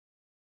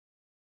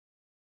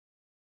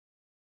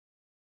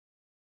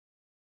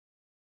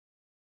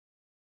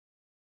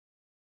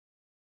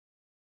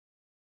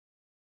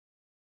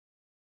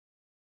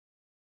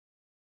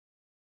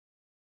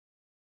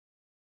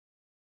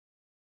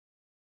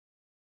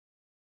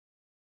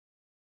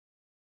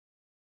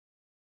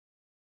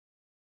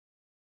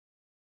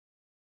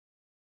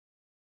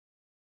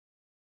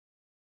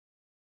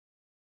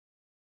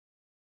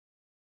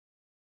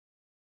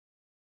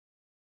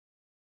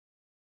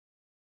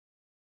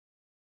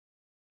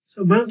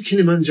So Mount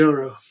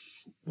Kilimanjaro,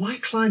 why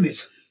climb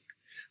it?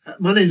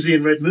 My name's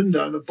Redmond.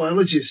 I'm a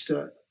biologist.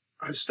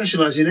 I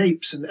specialise in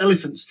apes and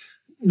elephants,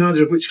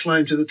 neither of which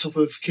climb to the top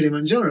of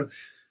Kilimanjaro.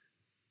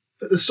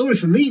 But the story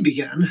for me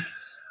began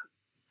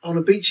on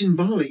a beach in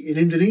Bali in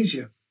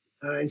Indonesia.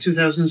 In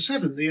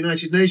 2007, the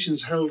United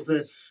Nations held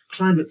their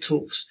climate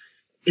talks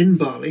in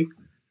Bali,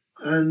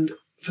 and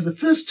for the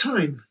first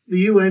time, the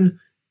UN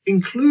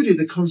included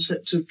the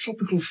concept of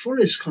tropical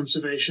forest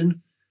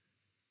conservation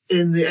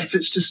in the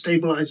efforts to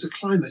stabilise the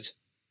climate.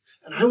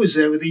 And I was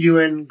there with the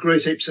UN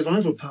Great Ape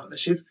Survival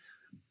Partnership,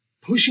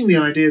 pushing the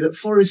idea that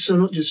forests are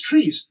not just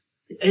trees.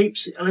 The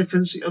apes, the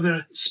elephants, the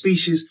other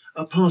species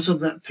are part of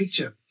that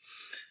picture.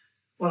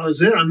 While I was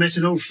there, I met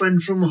an old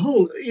friend from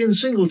Hull, Ian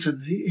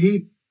Singleton.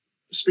 He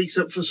speaks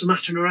up for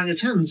Sumatran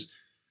orangutans.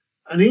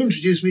 And he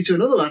introduced me to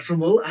another lad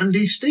from Hull,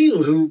 Andy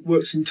Steele, who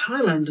works in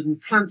Thailand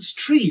and plants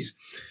trees.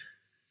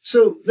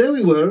 So there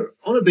we were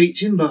on a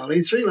beach in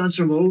Bali, three lads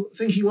from Hull,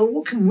 thinking, well,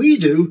 what can we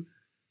do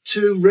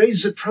to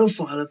raise the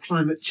profile of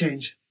climate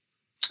change?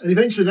 And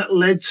eventually that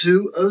led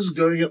to us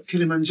going up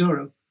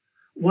Kilimanjaro.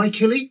 Why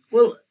Kili?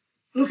 Well,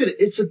 look at it.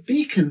 It's a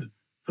beacon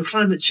for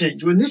climate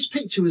change. When this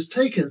picture was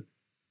taken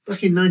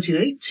back in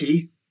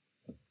 1980,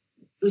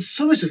 the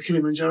summit of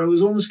Kilimanjaro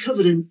was almost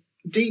covered in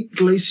deep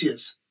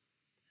glaciers.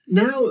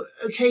 Now,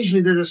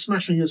 occasionally there's a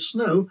smattering of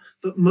snow,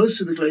 but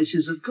most of the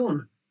glaciers have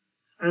gone.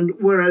 And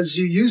whereas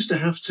you used to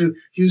have to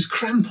use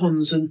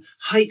crampons and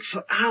hike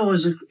for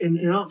hours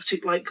in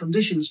Arctic-like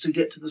conditions to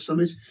get to the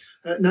summit,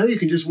 now you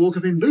can just walk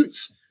up in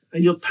boots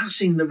and you're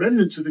passing the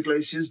remnants of the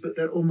glaciers, but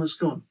they're almost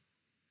gone.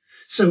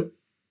 So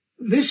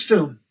this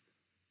film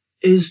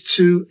is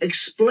to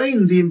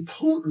explain the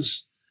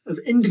importance of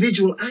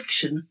individual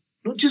action,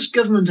 not just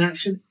government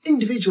action,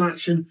 individual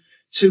action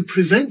to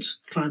prevent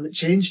climate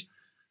change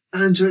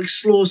and to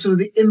explore some of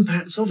the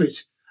impacts of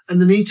it, and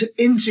the need to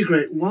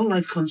integrate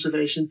wildlife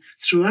conservation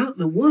throughout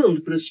the world,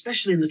 but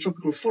especially in the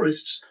tropical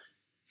forests,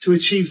 to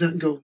achieve that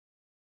goal.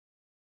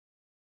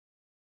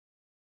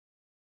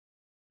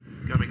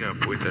 Coming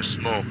up with a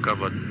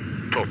snow-covered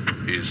top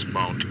is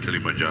Mount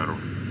Kilimanjaro,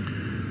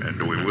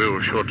 and we will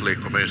shortly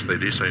commence the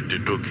descent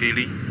into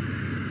Kili,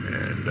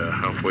 and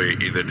halfway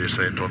in the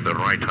descent on the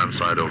right-hand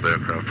side of the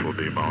aircraft will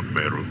be Mount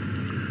Meru.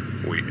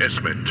 We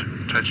estimate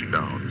touching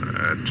down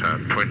at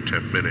 20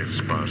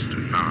 minutes past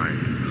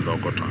 9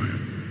 local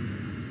time.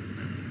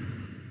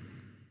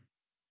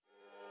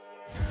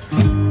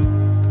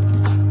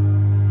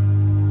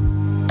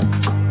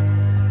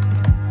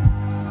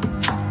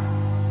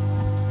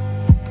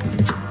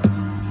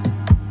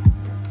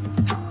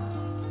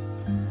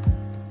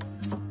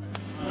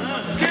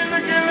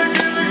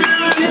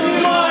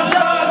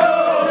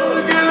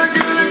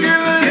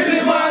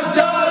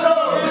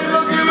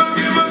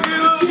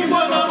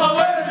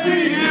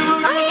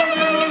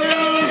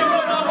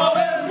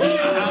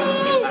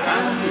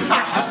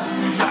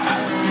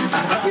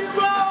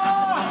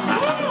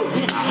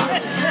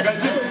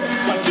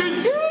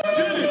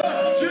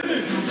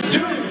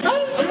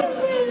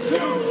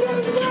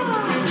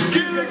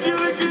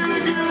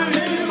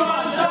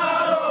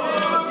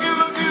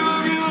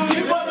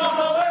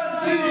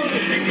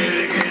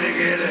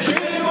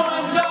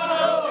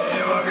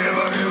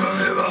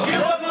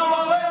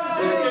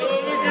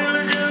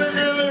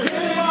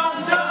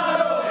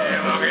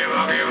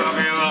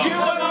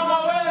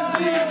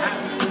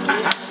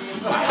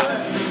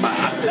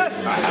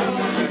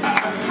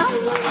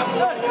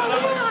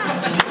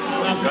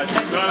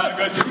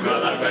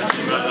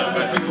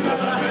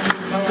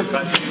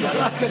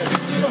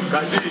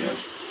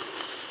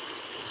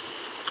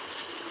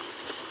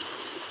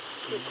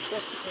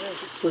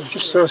 So we've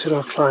just started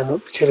our climb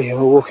up Kili and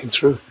we're walking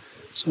through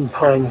some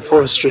pine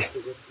forestry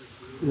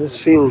in this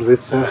field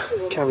with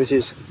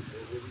cabbages.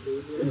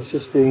 It's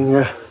just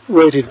being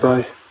raided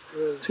by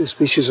two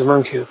species of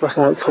monkey, the black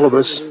and white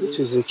colobus, which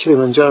is the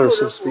Kilimanjaro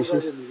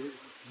subspecies,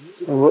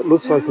 and what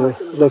looks like a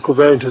local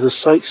variant of the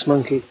Sykes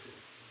monkey.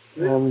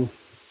 Very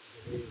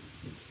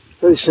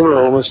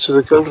similar almost to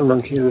the golden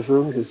monkey of the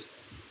Virungas,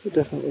 but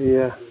definitely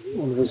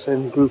one of the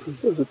same group of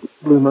the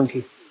blue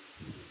monkey.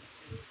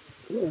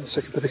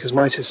 Secopithecus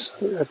mitis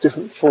have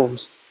different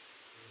forms.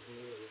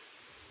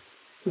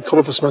 The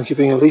colobus monkey,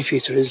 being a leaf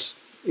eater, is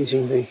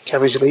eating the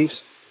cabbage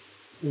leaves,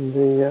 and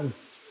the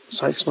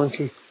Sykes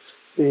monkey,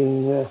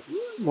 being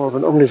more of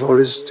an omnivore,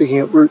 is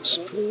digging up roots,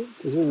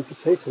 presumably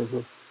potatoes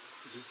or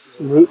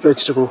some root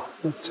vegetable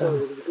that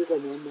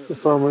the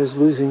farmer is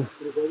losing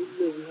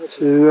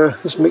to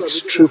this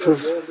mixed troop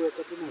of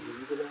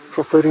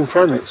crop-raiding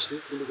primates.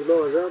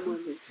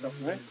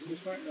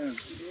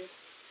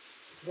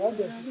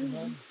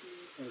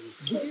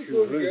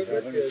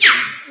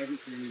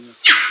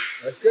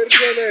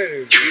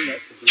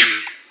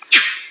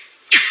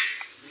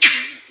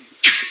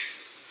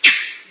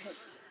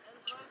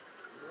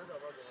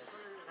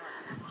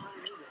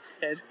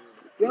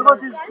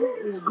 Yogurt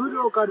is good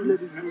or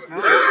cartilage is good?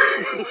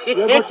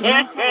 Yogurt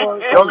milk or...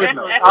 Yogurt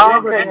milk. Ah,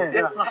 okay.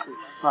 Yeah.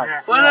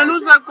 Right.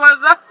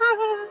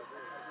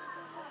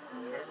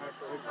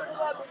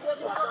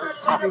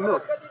 Something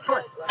milk.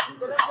 Try.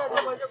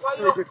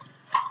 Very good.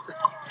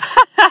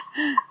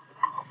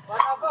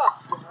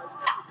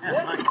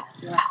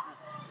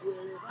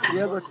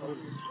 Yeah, but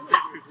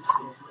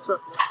so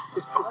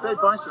if they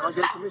buy some, I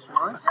get commission,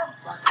 right?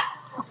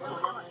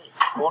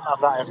 I won't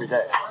have that every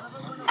day.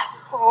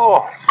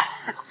 Oh,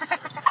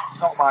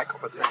 not my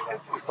cup of tea.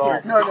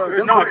 Sorry. No,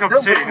 It's not a cup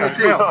of tea.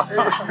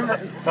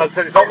 I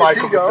said it's not my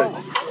cup of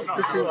tea.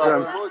 This is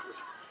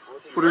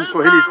what in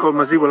Swahili is called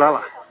maziwa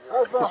lala,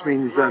 which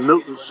means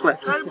milk that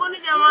slept.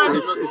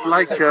 It's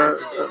like a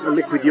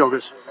liquid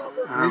yogurt.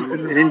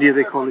 In India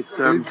they call it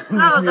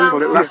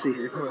lassi.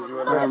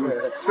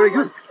 It's very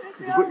good.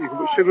 You can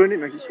put sugar in it,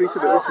 make it sweeter,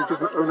 but this is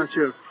just au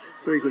naturel.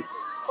 Very good.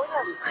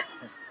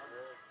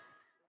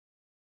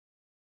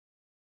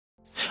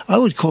 I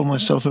would call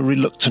myself a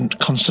reluctant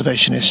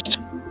conservationist.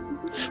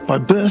 By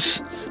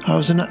birth, I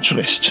was a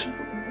naturalist.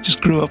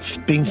 Just grew up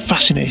being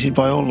fascinated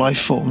by all life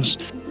forms.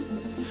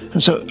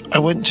 And so I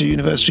went to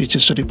university to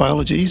study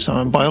biology, so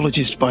I'm a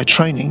biologist by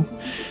training,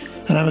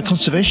 and I'm a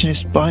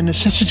conservationist by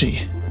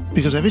necessity.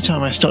 Because every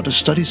time I start to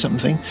study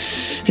something,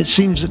 it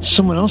seems that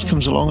someone else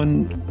comes along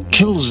and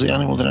kills the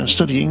animal that I'm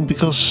studying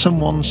because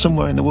someone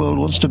somewhere in the world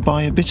wants to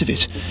buy a bit of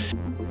it.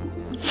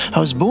 I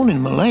was born in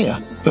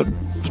Malaya, but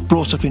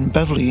brought up in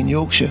Beverley in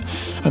Yorkshire,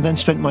 and then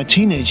spent my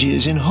teenage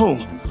years in Hull.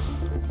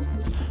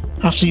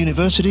 After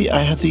university, I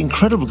had the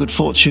incredible good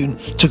fortune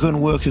to go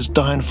and work as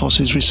Dian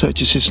Foss's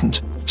research assistant,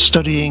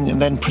 studying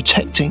and then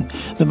protecting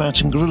the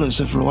mountain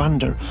gorillas of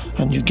Rwanda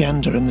and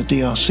Uganda and the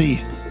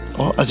DRC,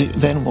 or as it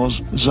then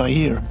was,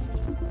 Zaire.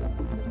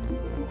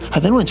 I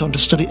then went on to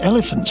study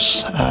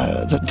elephants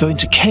that go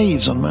into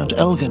caves on Mount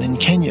Elgon in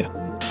Kenya.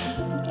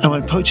 And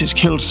when poachers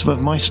killed some of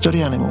my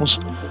study animals,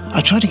 I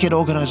tried to get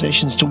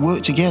organisations to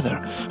work together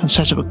and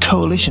set up a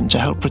coalition to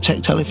help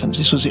protect elephants.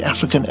 This was the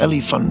African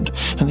Ele Fund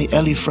and the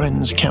Ele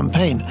Friends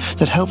campaign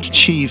that helped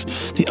achieve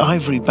the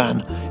ivory ban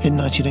in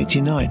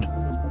 1989.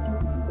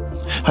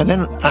 I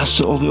then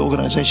asked all the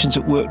organisations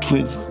that worked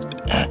with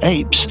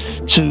apes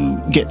to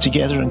get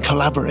together and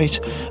collaborate,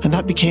 and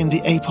that became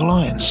the Ape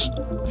Alliance.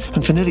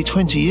 And for nearly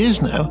 20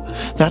 years now,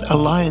 that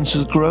alliance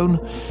has grown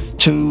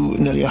to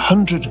nearly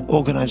 100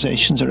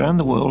 organisations around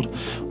the world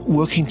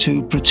working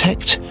to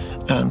protect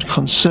and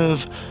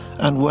conserve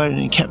and, where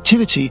in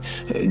captivity,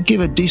 give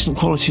a decent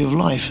quality of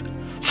life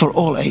for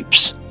all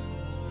apes.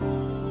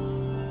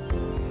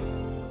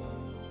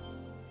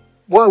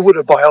 Why would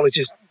a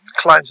biologist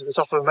climb to the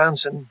top of a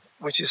mountain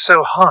which is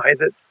so high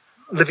that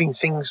living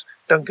things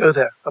don't go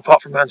there,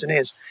 apart from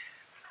mountaineers?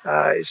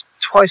 It's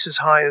twice as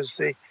high as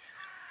the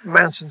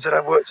mountains that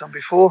I've worked on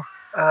before,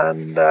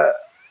 and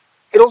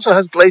it also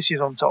has glaciers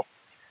on top.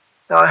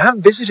 Now, I have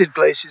visited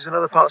glaciers in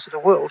other parts of the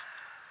world,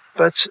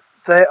 but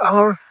they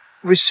are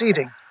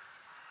receding.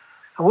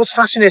 And what's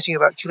fascinating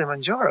about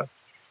Kilimanjaro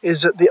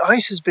is that the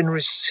ice has been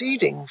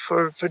receding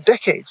for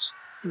decades,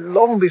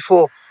 long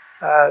before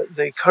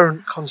the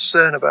current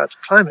concern about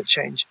climate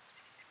change.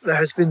 There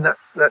has been that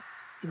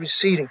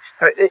receding.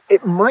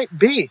 It might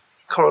be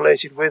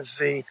correlated with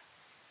the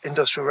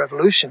Industrial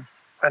Revolution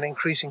and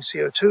increasing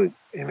CO2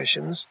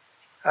 emissions,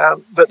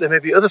 but there may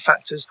be other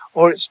factors,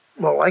 or it's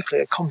more likely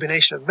a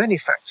combination of many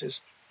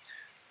factors.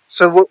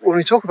 So when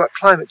we talk about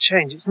climate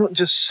change, it's not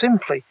just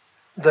simply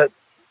that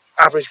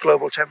average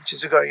global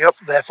temperatures are going up,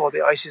 therefore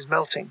the ice is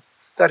melting.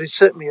 That is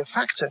certainly a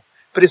factor,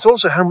 but it's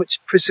also how much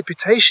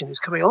precipitation is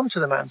coming onto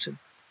the mountain.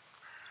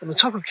 On the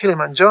top of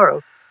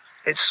Kilimanjaro,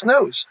 it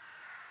snows.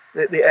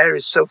 The air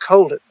is so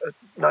cold at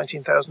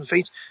 19,000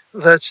 feet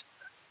that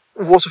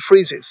water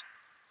freezes,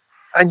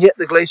 and yet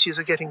the glaciers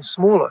are getting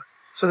smaller.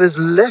 So there's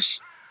less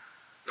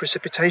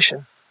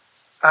precipitation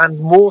and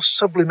more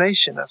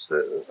sublimation. That's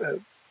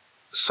the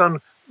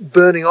sun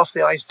burning off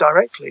the ice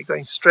directly,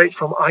 going straight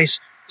from ice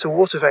to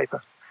water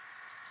vapor.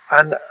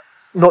 And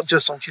not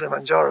just on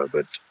Kilimanjaro,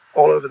 but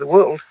all over the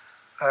world,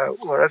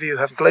 wherever you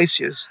have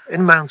glaciers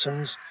in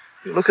mountains,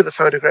 you look at the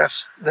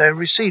photographs, they're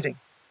receding.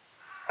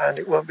 And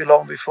it won't be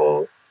long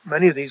before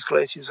many of these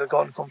glaciers are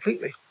gone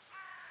completely.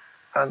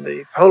 And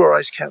the polar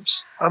ice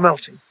caps are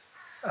melting.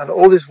 And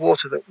all this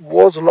water that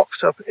was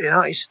locked up in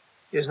ice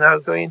is now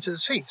going into the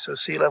sea, so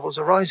sea levels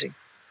are rising.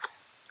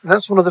 And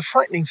that's one of the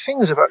frightening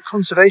things about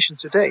conservation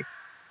today,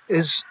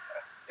 is,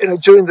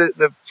 during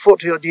the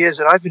 40-odd years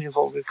that I've been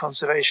involved with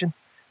conservation,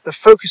 the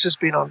focus has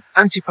been on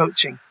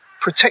anti-poaching,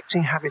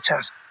 protecting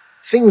habitat,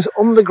 things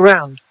on the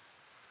ground.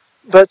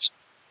 But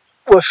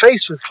we're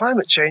faced with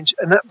climate change,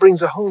 and that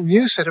brings a whole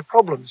new set of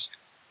problems.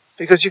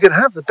 Because you can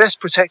have the best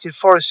protected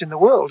forest in the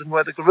world, and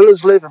where the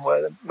gorillas live and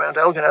where the Mount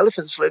Elgon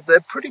elephants live, they're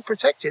pretty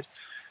protected.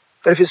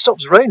 But if it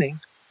stops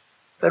raining,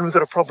 then we've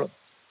got a problem.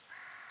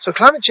 So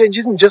climate change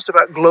isn't just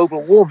about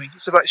global warming,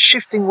 it's about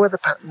shifting weather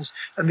patterns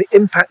and the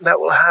impact that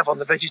will have on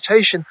the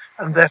vegetation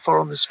and therefore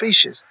on the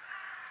species.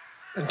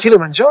 And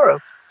Kilimanjaro,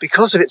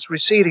 because of its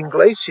receding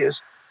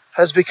glaciers,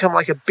 has become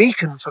like a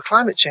beacon for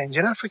climate change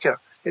in Africa.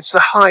 It's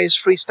the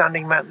highest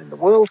freestanding mountain in the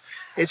world.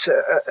 It's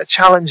a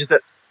challenge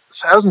that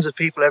thousands of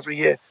people every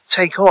year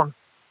take on.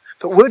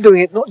 But we're doing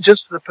it not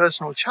just for the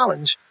personal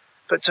challenge,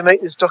 but to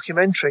make this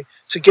documentary,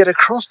 to get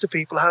across to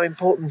people how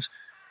important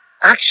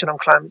action on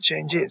climate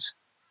change is.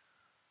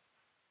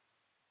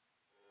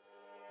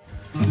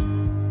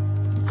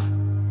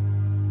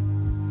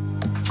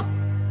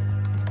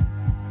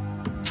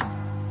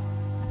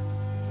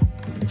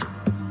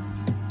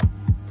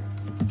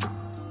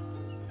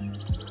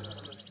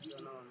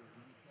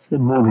 Good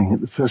morning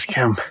at the first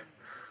camp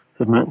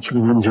of Mount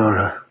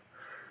Kilimanjaro,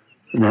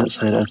 and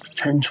outside our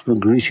tent we're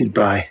greeted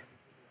by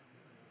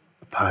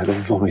a pile of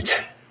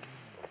vomit.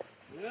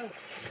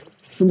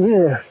 And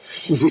there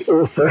is the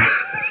author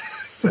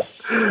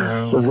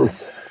of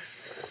this.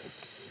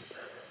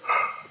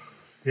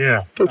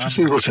 Yeah. Dr.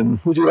 Singleton,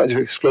 would you like to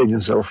explain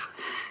yourself?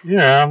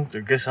 Yeah, I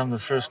guess I'm the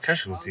first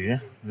casualty,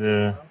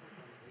 yeah?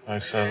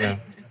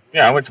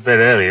 I went to bed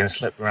early and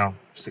slept around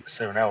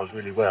 6-7 hours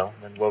really well,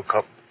 and then woke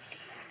up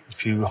a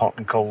few hot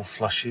and cold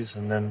flushes,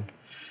 and then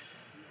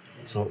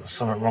thought there's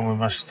something wrong with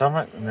my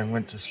stomach, and then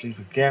went to sleep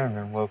again, and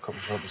then woke up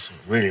and thought there's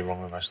something really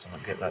wrong with my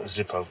stomach, get that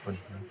zip open,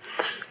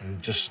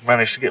 and just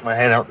managed to get my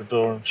head out the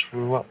door and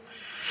threw up.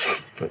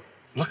 But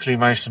luckily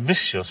managed to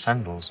miss your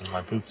sandals and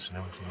my boots and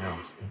everything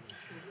else.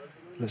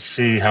 Let's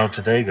see how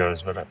today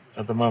goes, but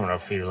at the moment I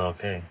feel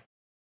okay.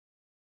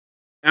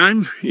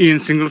 I'm Ian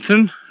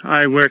Singleton.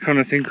 I work on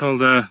a thing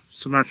called the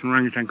Sumatran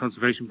Orangutan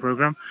Conservation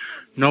Program,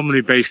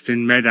 normally based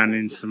in Medan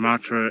in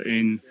Sumatra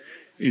in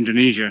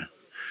Indonesia.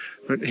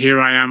 But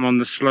here I am on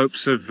the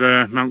slopes of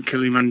Mount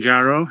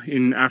Kilimanjaro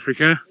in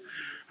Africa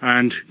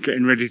and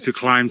getting ready to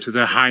climb to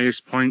the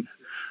highest point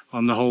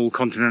on the whole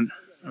continent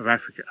of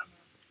Africa.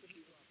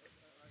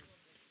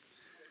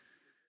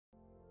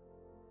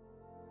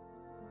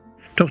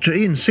 Dr.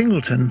 Ian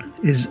Singleton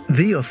is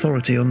the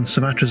authority on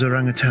Sumatra's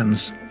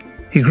orangutans.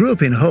 He grew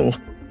up in Hull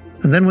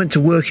and then went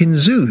to work in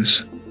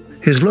zoos.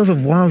 His love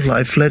of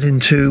wildlife led him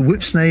to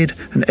Whipsnade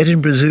and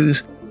Edinburgh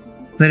zoos.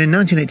 Then in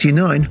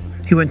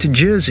 1989 he went to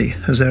Jersey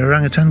as their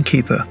orangutan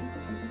keeper.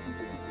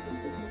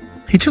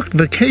 He took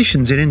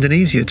vacations in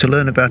Indonesia to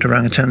learn about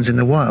orangutans in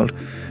the wild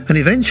and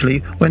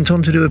eventually went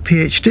on to do a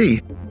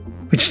PhD,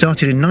 which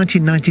started in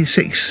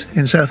 1996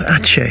 in South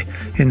Aceh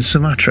in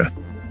Sumatra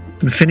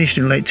and finished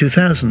in late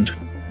 2000.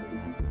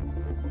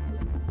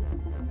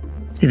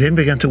 He then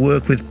began to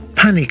work with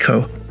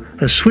Panico,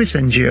 a Swiss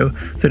NGO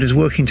that is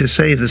working to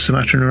save the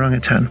Sumatran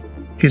orangutan.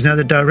 He is now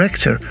the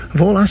director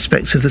of all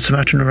aspects of the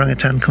Sumatran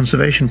Orangutan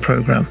Conservation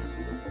Program.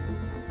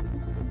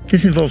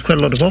 This involves quite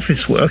a lot of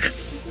office work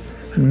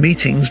and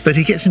meetings, but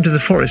he gets into the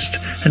forest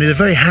and is a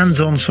very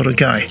hands-on sort of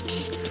guy,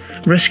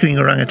 rescuing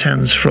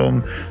orangutans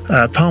from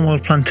palm oil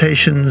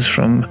plantations,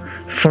 from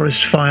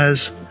forest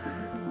fires.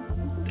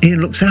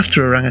 Ian looks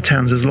after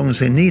orangutans as long as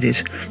they need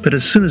it, but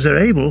as soon as they're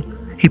able,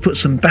 he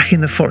puts them back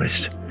in the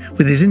forest.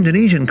 With his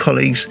Indonesian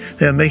colleagues,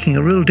 they are making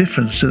a real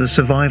difference to the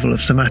survival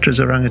of Sumatra's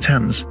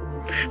orangutans.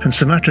 And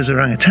Sumatra's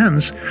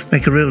orangutans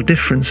make a real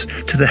difference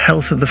to the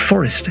health of the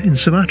forest in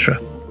Sumatra.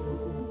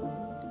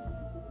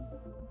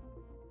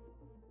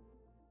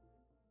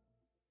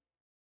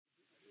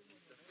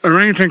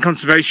 Orangutan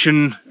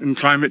conservation and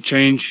climate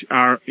change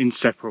are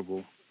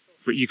inseparable,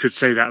 but you could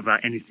say that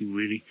about anything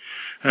really.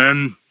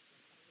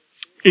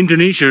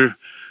 Indonesia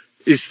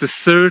is the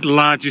third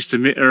largest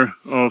emitter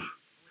of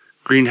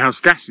greenhouse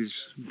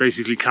gases,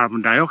 basically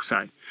carbon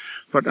dioxide.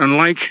 But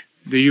unlike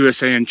the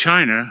USA and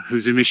China,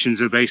 whose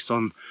emissions are based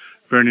on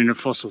burning of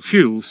fossil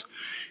fuels,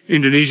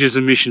 Indonesia's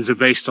emissions are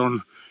based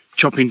on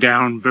chopping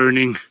down,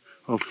 burning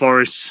of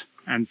forests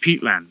and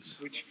peatlands,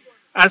 which,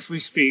 as we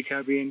speak,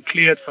 are being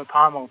cleared for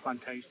palm oil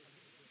plantations.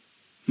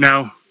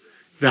 Now,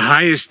 the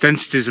highest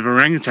densities of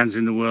orangutans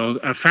in the world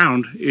are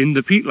found in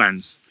the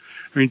peatlands.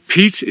 I mean,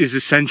 peat is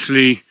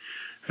essentially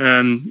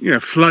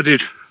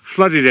flooded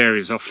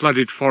areas or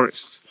flooded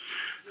forests.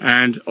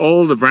 And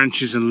all the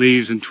branches and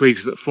leaves and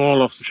twigs that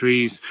fall off the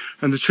trees,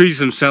 and the trees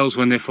themselves,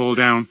 when they fall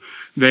down,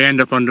 they end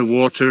up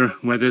underwater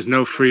where there's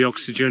no free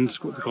oxygen.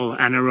 It's what they call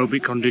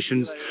anaerobic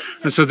conditions,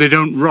 and so they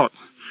don't rot.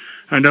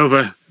 And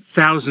over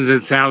thousands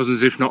and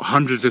thousands, if not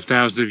hundreds of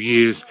thousands of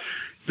years,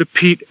 the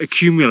peat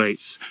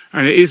accumulates,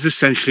 and it is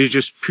essentially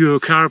just pure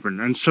carbon.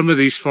 And some of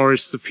these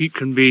forests, the peat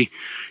can be,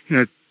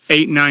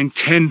 8, 9,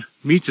 10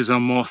 meters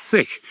or more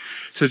thick.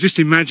 So just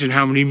imagine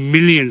how many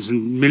millions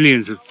and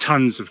millions of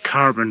tons of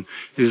carbon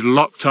is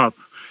locked up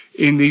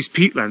in these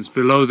peatlands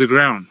below the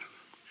ground.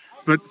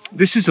 But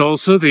this is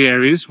also the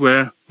areas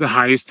where the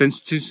highest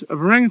densities of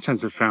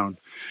orangutans are found.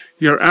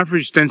 Your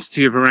average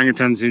density of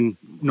orangutans in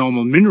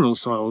normal mineral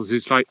soils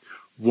is like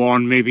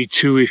 1, maybe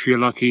 2 if you're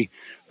lucky,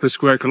 per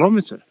square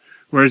kilometer.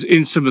 Whereas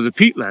in some of the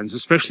peatlands,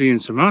 especially in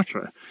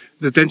Sumatra,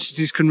 the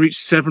densities can reach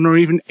 7 or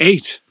even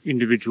 8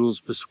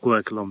 individuals per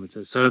square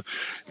kilometer. So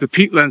the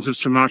peatlands of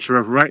Sumatra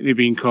have rightly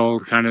been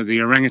called kind of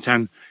the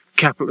orangutan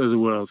capital of the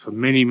world for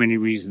many, many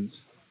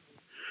reasons.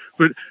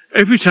 But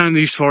every time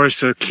these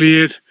forests are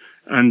cleared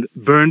and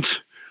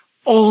burnt,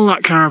 all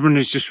that carbon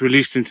is just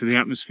released into the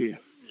atmosphere.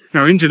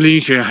 Now,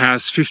 Indonesia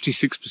has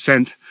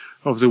 56%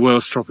 of the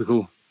world's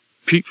tropical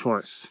peat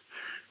forests,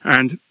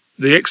 and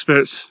the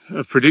experts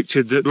have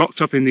predicted that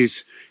locked up in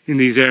these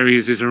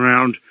areas is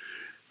around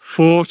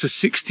 4 to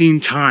 16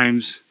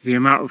 times the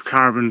amount of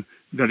carbon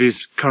that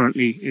is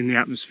currently in the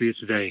atmosphere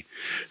today.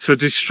 So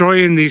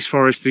destroying these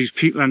forests, these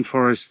peatland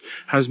forests,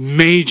 has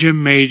major,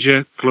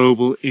 major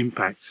global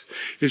impacts.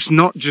 It's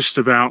not just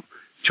about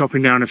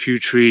chopping down a few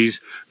trees,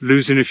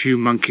 losing a few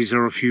monkeys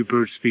or a few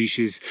bird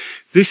species.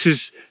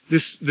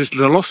 The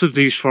loss of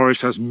these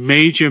forests has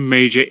major,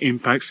 major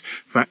impacts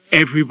for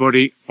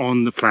everybody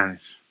on the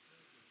planet.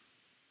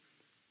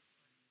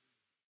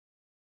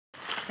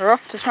 We're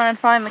off to try and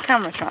find the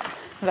camera trap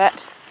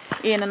that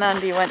Ian and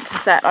Andy went to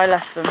set. I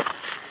left them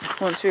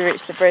once we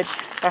reached the bridge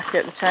back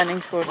at the turning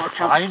towards the camp.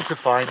 Trying to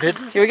find it.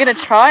 You were going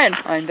to try and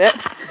find it.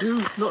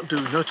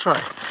 No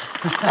try.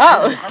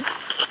 Oh!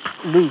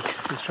 Luke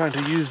is trying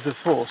to use the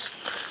Force,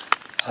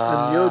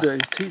 and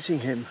Yoda is teaching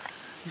him.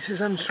 He says,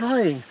 "I'm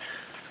trying,"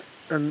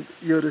 and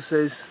Yoda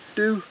says,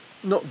 "Do,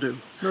 not do,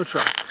 no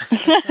try.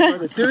 You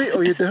either do it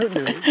or you don't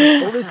do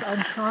it. All this,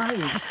 I'm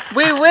trying."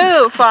 We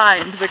will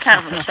find the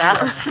camera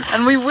trap,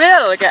 and we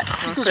will get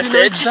some Because footage. we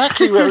know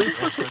exactly where we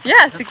put it.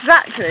 Yes,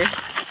 exactly.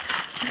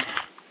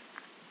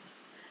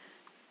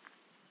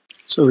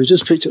 So we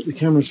just picked up the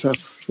camera trap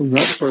from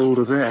that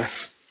folder there,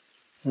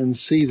 and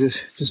see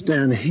that just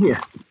down here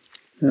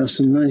there are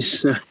some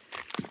nice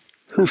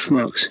hoof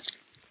marks.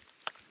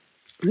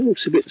 It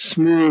looks a bit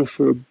small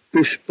for a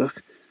bush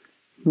buck,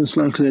 most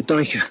likely a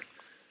duiker.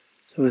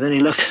 So with any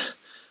luck,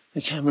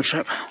 the camera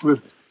trap will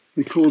have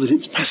recorded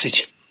its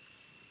passage.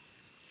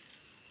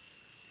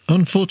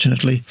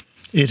 Unfortunately,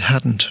 it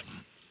hadn't.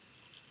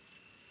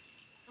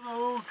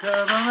 Oh,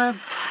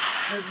 cameraman,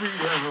 as we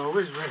are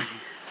always ready.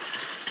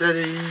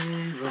 Steady,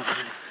 rolling.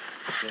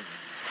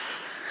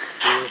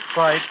 We'll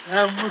fight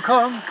and we'll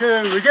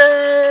conquer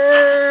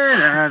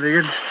again and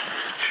again.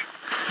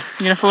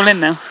 You gonna fall in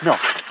now? No.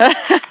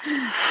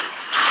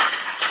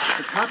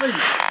 It's happening.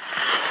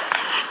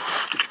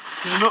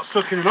 You're not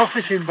stuck in an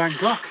office in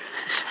Bangkok.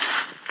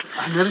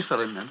 I nearly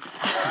fell in then.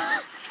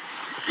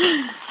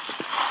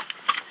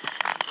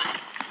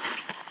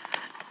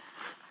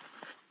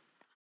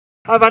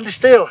 I'm Andy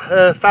Steele,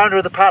 founder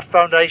of the PAT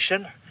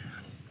Foundation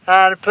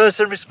and a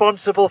person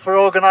responsible for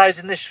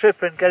organising this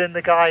trip and getting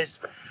the guys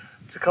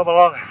to come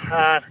along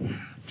and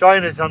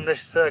join us on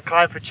this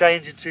Climb for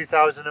Change in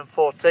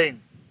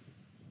 2014.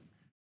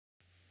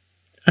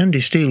 Andy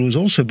Steele was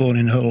also born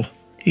in Hull.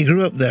 He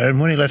grew up there, and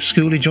when he left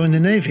school he joined the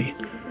Navy.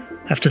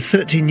 After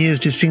 13 years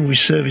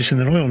distinguished service in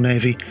the Royal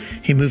Navy,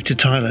 he moved to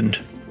Thailand.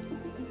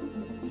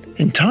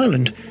 In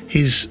Thailand,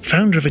 he's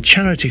founder of a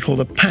charity called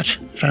the PAT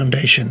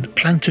Foundation,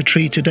 Plant a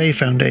Tree Today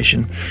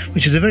Foundation,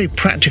 which is a very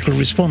practical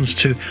response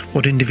to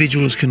what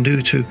individuals can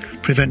do to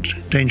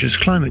prevent dangerous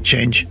climate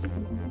change.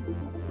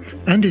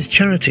 And his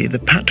charity, the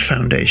PAT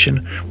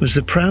Foundation, was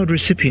the proud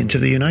recipient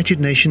of the United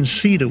Nations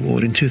Seed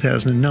Award in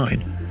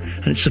 2009,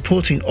 and it's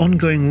supporting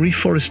ongoing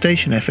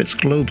reforestation efforts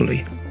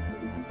globally.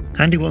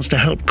 Andy wants to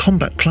help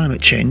combat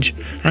climate change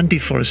and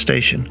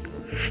deforestation,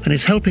 and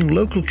is helping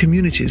local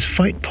communities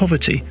fight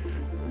poverty.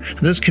 And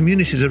those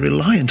communities are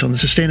reliant on the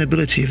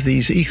sustainability of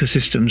these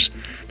ecosystems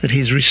that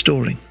he's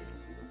restoring.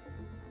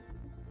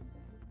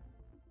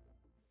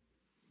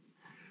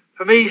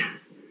 For me,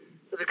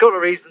 there's a couple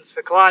of reasons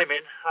for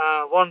climbing.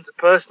 One's a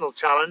personal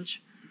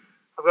challenge.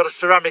 I've got a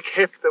ceramic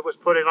hip that was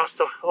put in last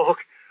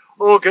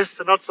August,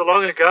 and not so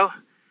long ago.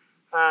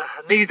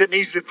 A knee that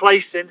needs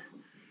replacing.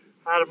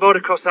 I had a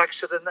motocross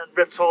accident and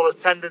ripped all the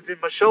tendons in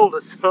my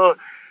shoulders. So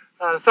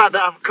the fact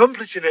that I'm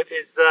accomplishing it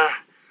is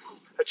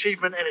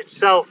achievement in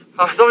itself.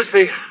 There's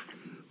obviously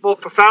more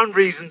profound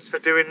reasons for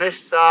doing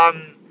this.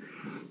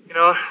 You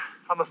know,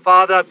 I'm a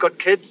father, I've got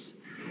kids,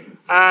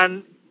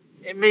 and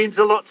it means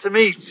a lot to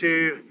me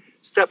to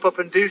step up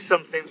and do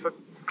something for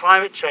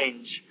climate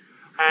change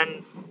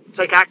and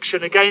take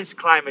action against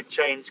climate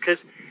change,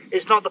 because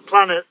it's not the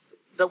planet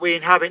that we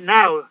inhabit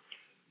now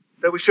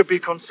that we should be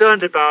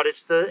concerned about.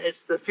 It's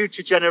the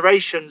future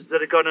generations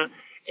that are going to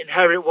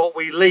inherit what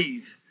we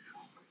leave.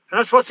 And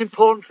that's what's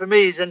important for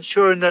me, is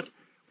ensuring that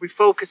we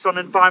focus on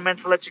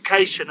environmental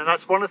education, and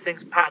that's one of the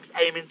things Pat's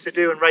aiming to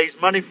do and raise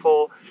money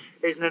for,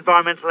 is an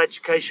environmental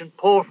education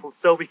portal,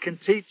 so we can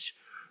teach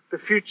the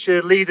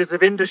future leaders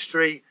of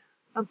industry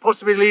and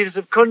possibly leaders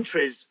of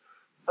countries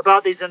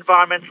about these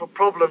environmental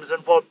problems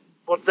and what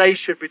they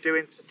should be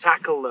doing to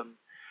tackle them.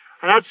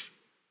 And that's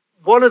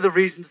one of the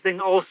reasons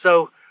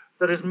also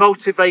that has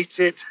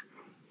motivated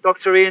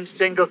Dr. Ian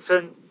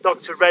Singleton,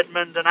 Dr.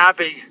 Redmond and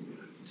Abbie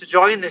to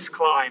join this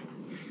climb,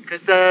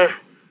 because they're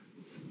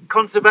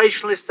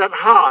conservationists at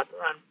heart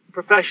and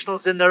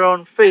professionals in their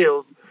own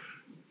field,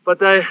 but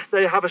they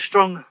have a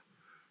strong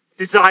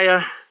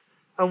desire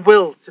and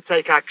will to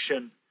take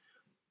action.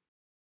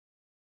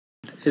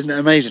 Isn't it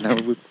amazing how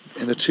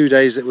in the 2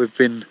 days that we've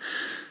been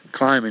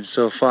climbing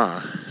so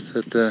far,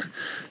 that the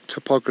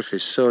topography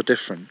is so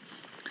different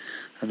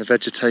and the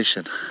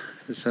vegetation,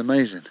 it's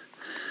amazing.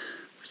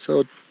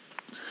 So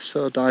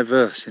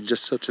diverse in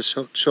just such a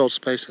short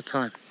space of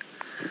time.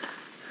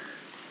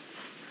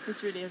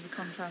 This really is a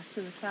contrast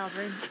to the cloud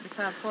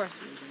forest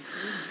region.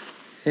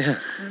 Yeah.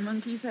 And the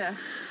monkeys here.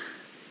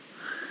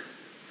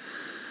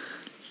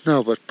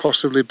 No, but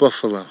possibly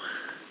buffalo.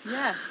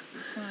 Yes,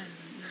 the signs.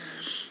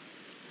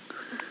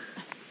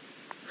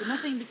 But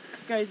nothing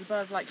goes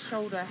above like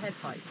shoulder head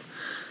height,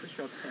 the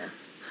shrubs here.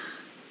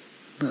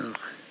 No.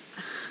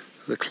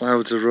 The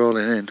clouds are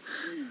rolling in.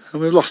 And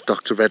we've lost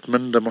Dr.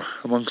 Redmond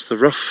amongst the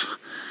rough.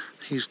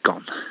 He's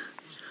gone.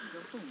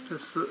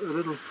 There's a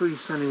little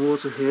freestanding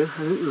water here. I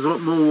think there's a lot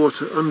more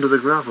water under the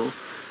gravel,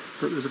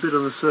 but there's a bit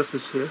on the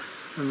surface here,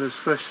 and there's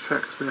fresh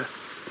tracks there.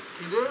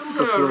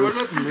 Buffalo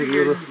and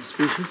maybe other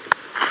species.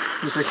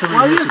 If I come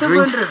in here to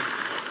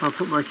drink, I'll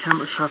put my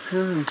camera trap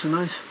here, and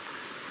tonight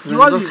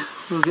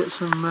we'll get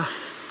some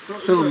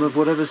film of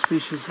whatever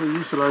species we're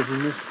utilising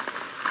this.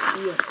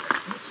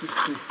 Let's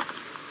just see.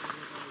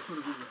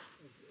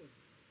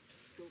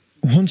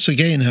 Once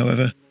again,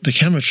 however, the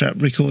camera trap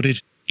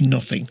recorded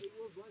nothing.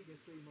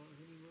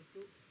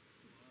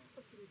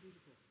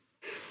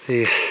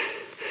 The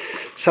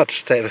sad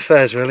state of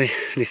affairs, really,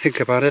 when you think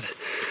about it.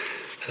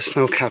 The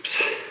snow caps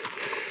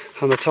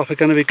on the top are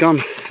going to be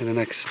gone in the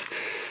next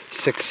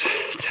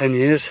 6-10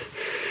 years,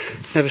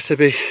 never to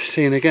be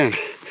seen again.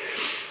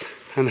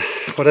 And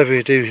whatever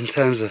you do in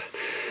terms of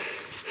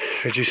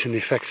reducing the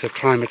effects of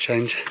climate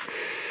change,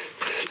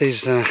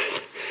 these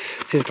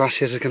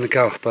glaciers are going to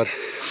go. But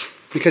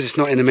because it's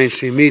not in the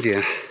mainstream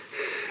media,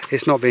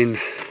 it's not been,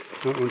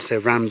 I don't want to say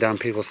rammed down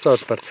people's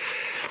throats, but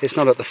it's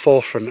not at the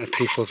forefront of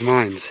people's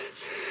minds.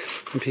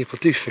 And people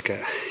do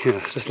forget, you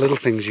know, just little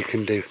things you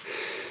can do,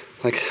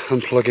 like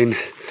unplugging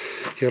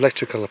your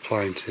electrical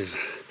appliances,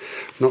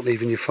 not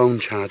leaving your phone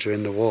charger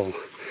in the wall.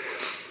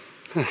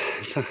 In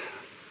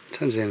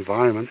terms of the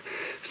environment,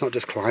 it's not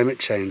just climate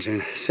change,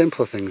 and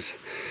simple things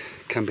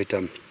can be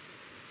done.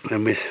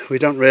 And we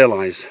don't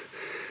realise,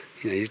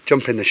 you know, you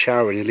jump in the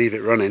shower and you leave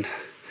it running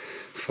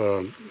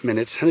for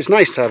minutes, and it's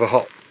nice to have a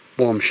hot,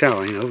 warm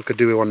shower, you know, we could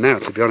do one now,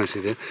 to be honest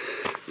with you.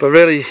 But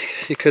really,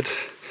 you could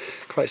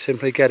quite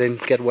simply get in,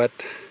 get wet,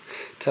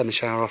 turn the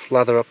shower off,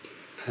 lather up,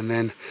 and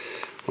then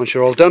once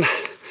you're all done,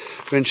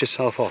 rinse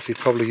yourself off. You'd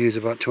probably use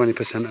about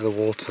 20% of the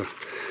water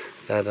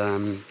that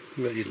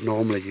you'd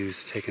normally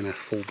use taking a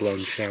full-blown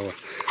shower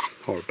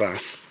or a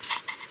bath.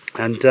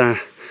 And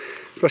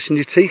brushing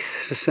your teeth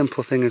is a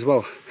simple thing as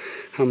well.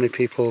 How many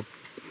people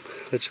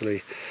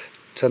literally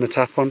turn the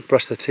tap on,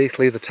 brush their teeth,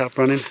 leave the tap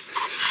running,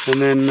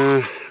 and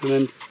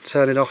then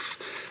turn it off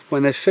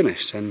when they've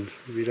finished? And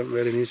you don't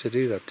really need to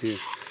do that, do you?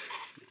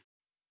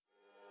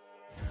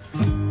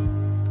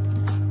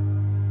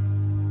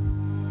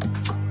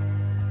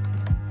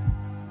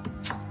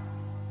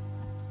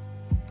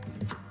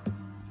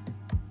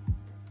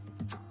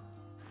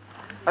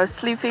 I was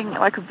sleeping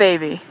like a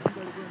baby,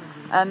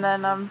 and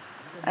then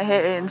I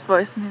hear Ian's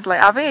voice, and he's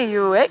like, "Abbie, are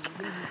you awake?"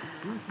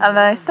 And then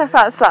I step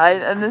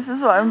outside, and this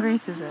is what I'm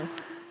greeted with.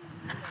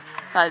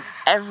 That's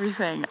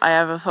everything I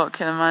ever thought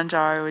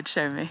Kilimanjaro would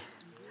show me.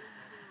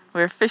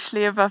 We're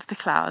officially above the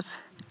clouds.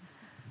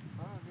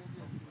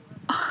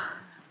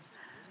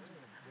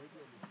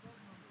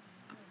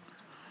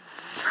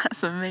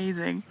 That's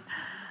amazing.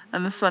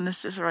 And the sun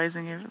is just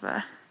rising over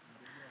there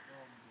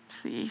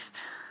to the east.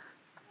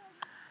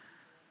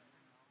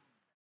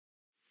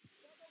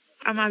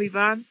 I'm Abbie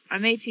Barnes,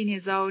 I'm 18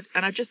 years old,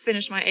 and I've just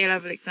finished my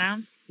A-level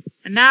exams.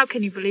 And now,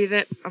 can you believe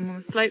it, I'm on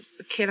the slopes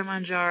of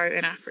Kilimanjaro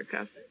in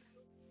Africa.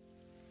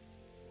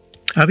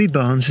 Abbie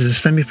Barnes is a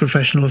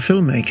semi-professional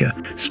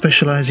filmmaker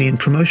specialising in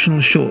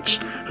promotional shorts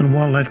and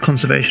wildlife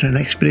conservation and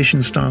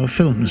expedition style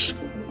films.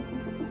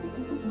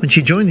 When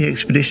she joined the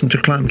expedition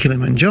to climb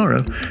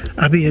Kilimanjaro,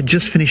 Abbie had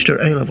just finished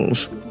her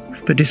A-levels,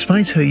 but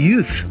despite her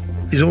youth,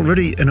 is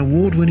already an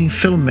award-winning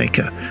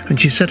filmmaker, and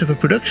she set up a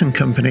production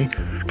company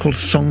called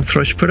Song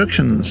Thrush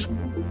Productions.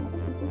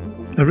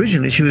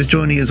 Originally she was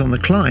joining us on the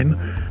climb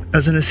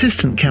as an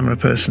assistant camera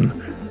person,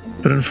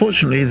 but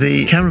unfortunately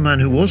the cameraman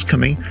who was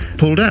coming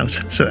pulled out,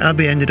 so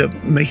Abbie ended up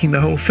making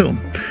the whole film,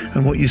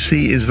 and what you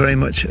see is very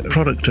much a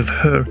product of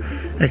her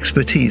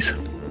expertise.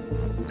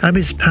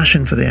 Abbie's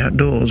passion for the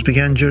outdoors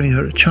began during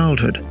her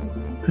childhood,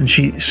 and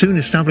she soon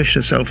established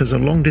herself as a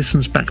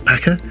long-distance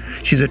backpacker.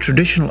 She's a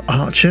traditional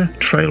archer,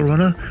 trail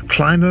runner,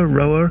 climber,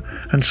 rower,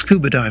 and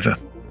scuba diver.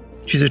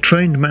 She's a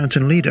trained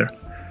mountain leader.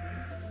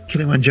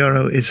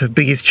 Kilimanjaro is her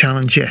biggest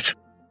challenge yet.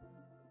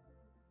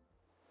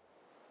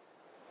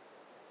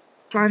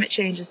 Climate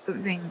change is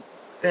something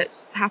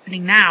that's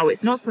happening now.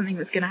 It's not something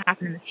that's going to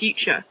happen in the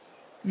future.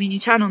 I mean, you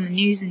turn on the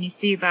news and you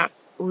see about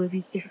all of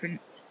these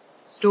different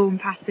storm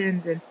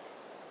patterns and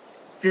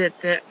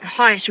the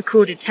highest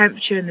recorded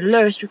temperature and the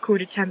lowest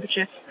recorded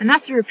temperature, and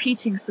that's a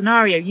repeating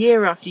scenario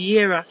year after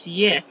year after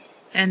year.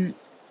 And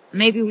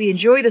maybe we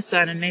enjoy the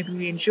sun and maybe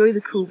we enjoy the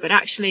cool, but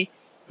actually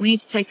we need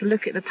to take a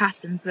look at the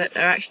patterns that are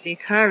actually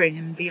occurring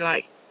and be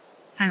like,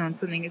 hang on,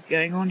 something is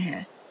going on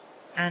here.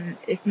 And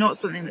it's not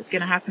something that's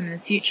going to happen in the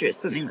future, it's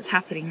something that's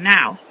happening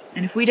now.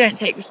 And if we don't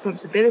take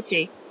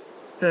responsibility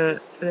for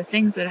the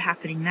things that are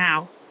happening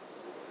now,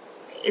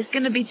 it's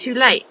going to be too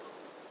late.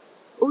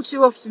 All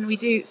too often we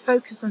do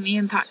focus on the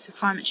impacts of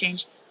climate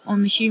change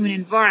on the human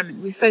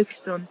environment. We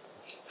focus on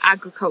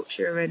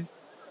agriculture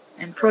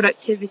and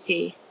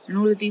productivity and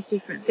all of these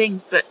different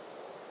things, but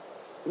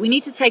we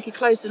need to take a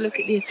closer look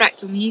at the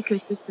effect on the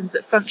ecosystems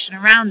that function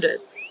around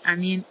us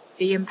and the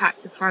the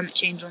impact of climate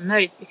change on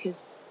those,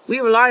 because we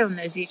rely on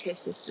those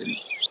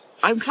ecosystems.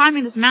 I'm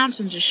climbing this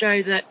mountain to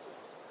show that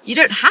you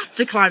don't have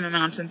to climb a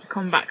mountain to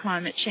combat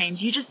climate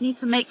change. You just need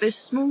to make those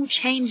small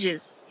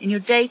changes in your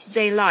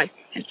day-to-day life,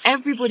 and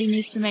everybody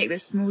needs to make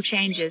those small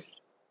changes.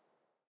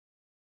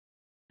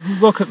 We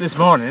woke up this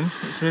morning,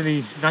 it's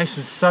really nice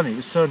and sunny. It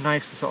was so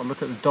nice to sort of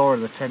look at the door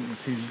of the tent and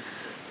see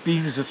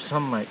beams of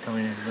sunlight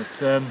coming in.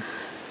 But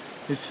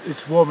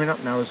it's warming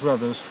up now as well.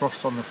 There was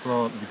frost on the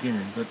floor at the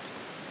beginning, but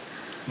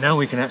now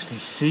we can actually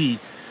see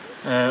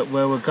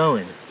where we're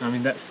going. I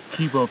mean, that's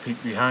Kibo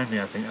Peak behind me,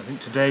 I think. I think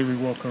today we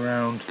walk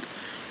around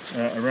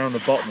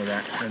the bottom of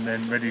that and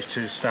then ready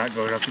to start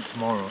going up it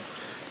tomorrow.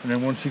 And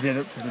then once you get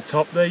up to the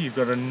top there, you've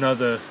got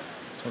another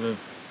sort of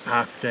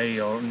half day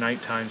or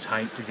night time's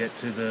hike to get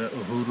to the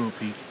Uhuru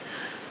Peak.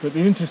 But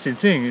the interesting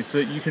thing is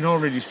that you can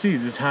already see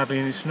there's hardly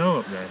any snow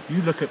up there.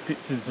 You look at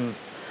pictures of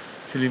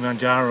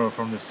Kilimanjaro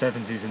from the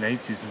 70s and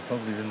 80s and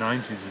probably the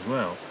 90s as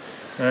well.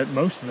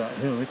 Most of that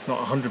hill, if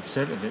not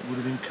 100% of it, would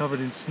have been covered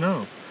in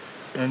snow.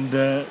 And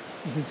you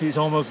can see it's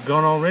almost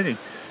gone already.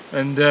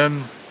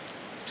 And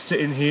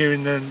sitting here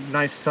in the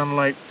nice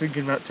sunlight,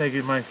 thinking about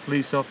taking my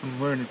fleece off and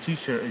wearing a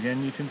t-shirt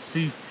again, you can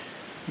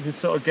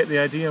sort of get the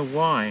idea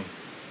why.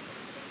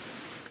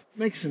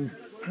 Maxim,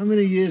 how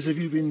many years have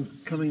you been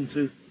coming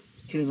to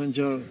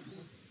Kilimanjaro?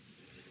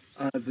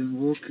 I have been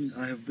working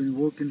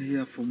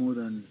here for more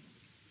than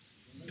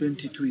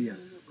 22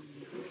 years.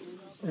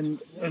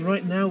 And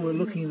right now we're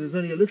looking, there's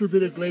only a little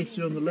bit of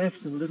glacier on the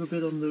left and a little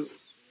bit on the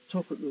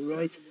top at the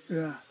right.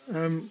 Yeah.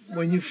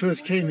 When you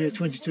first came here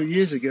 22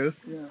 years ago,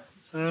 Yeah.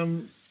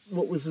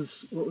 what was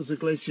the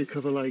glacier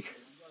cover like?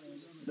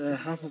 The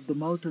half of the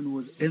mountain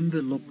was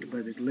enveloped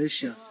by the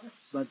glacier,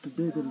 but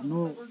today there is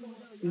no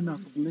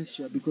enough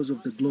glacier because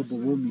of the global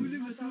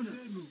warming.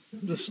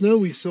 The snow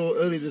we saw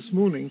early this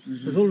morning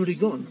has already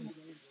gone,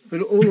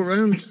 but all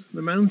around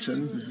the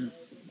mountain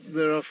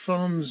there are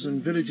farms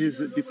and villages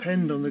that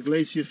depend on the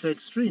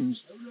glacier-fed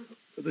streams.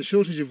 But the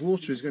shortage of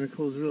water is going to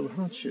cause real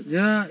hardship.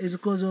 Yeah, it's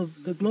because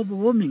of the global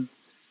warming,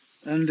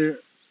 and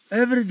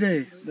every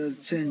day there's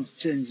change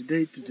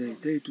day to day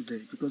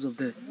because of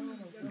the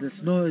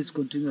snow is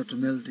continuing to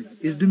melting.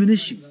 It's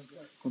diminishing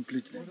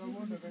completely.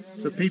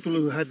 So people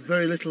who had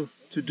very little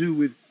to do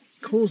with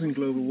causing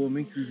global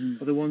warming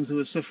are the ones who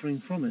are suffering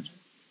from it.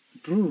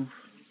 True.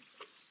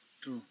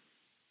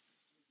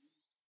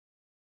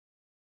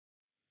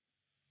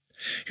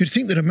 You'd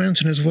think that a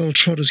mountain as well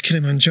trod as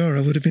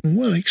Kilimanjaro would have been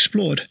well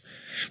explored,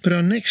 but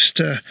our next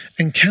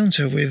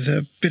encounter with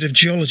a bit of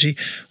geology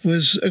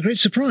was a great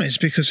surprise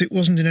because it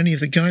wasn't in any of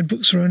the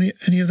guidebooks or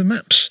any of the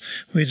maps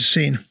we'd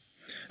seen.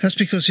 That's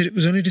because it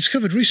was only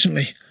discovered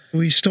recently.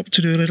 We stopped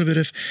to do a little bit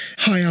of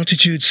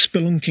high-altitude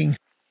spelunking.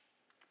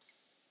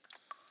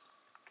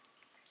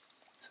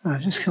 So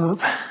I've just come up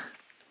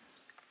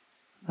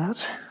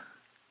that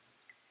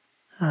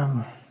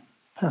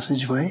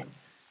passageway.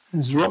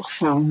 There's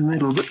rockfall in the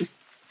middle, but the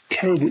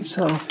cave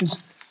itself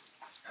is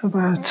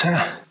about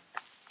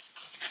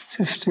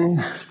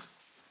 15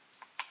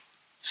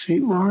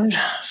 feet wide,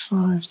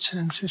 5,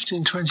 10,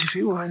 15, 20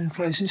 feet wide in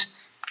places.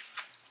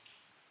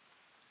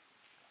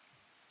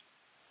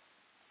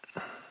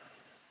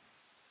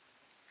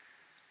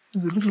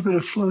 There's a little bit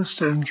of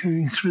flowstone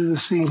going through the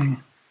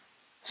ceiling,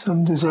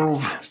 some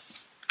dissolved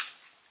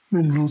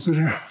minerals that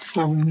are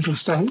forming little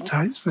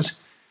stalactites, but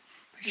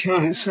the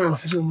cave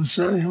itself is almost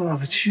certainly a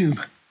lava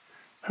tube,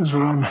 as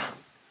we're on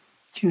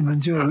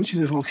Kilimanjaro, which is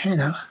a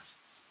volcano,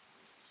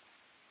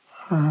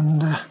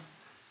 and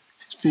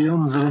it's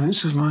beyond the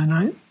limits of my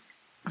night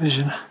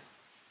vision,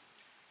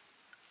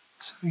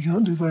 so we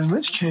can't do very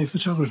much cave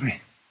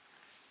photography.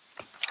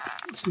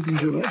 Let's see if we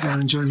can go back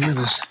down and join the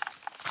others.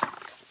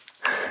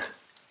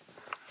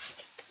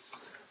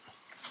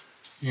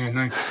 Yeah,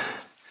 nice.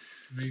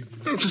 Amazing.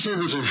 Dr.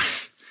 Singleton,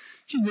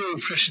 give me your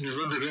impression of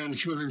underground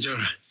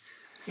Kilimanjaro.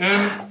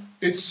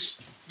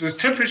 The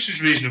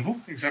temperature's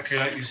reasonable, exactly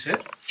like you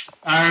said.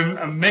 I'm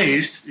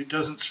amazed it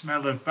doesn't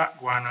smell of bat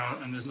guano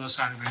and there's no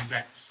sign of any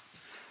bats.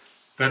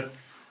 But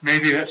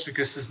maybe that's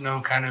because there's no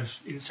kind of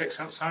insects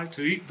outside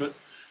to eat, but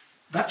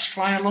bats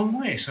fly a long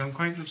way, so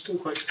I'm still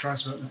quite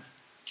surprised about that.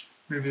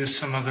 Maybe there's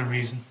some other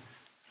reason.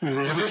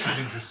 This is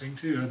interesting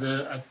too.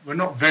 We're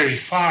not very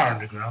far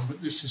underground,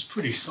 but this is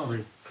pretty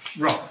solid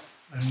rock,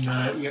 and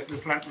yet the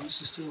plant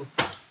roots are still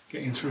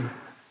getting through.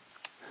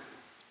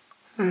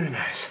 Very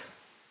nice.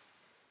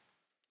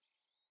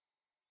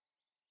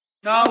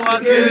 Na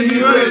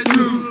wageni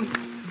wetu,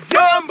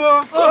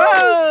 jambo,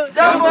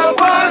 jambo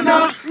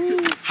bwana,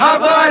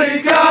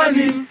 habari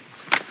gani?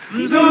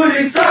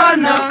 Nzuri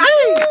sana.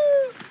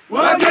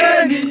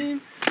 Wageni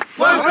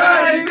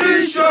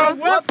wakaribishwa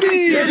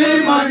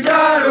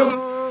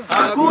Kilimanjaro,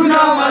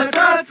 hakuna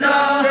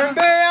matata.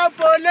 Tembea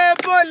pole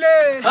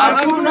pole,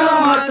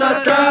 hakuna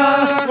matata.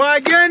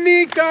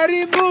 Wageni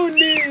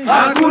karibuni,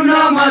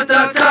 hakuna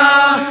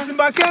matata.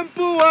 Simba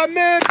kempu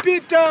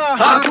wamepita,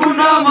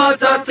 hakuna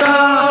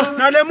matata.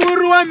 Na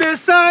Malemuru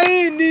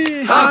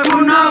wamesaini,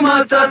 hakuna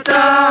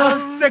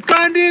matata.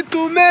 Sekandi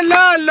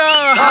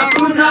tumelala,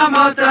 hakuna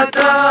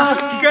matata.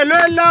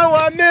 Kigelela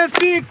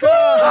wamefika,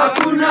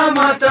 hakuna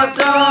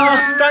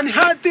matata.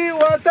 Tanhati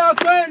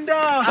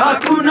watakwenda,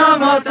 hakuna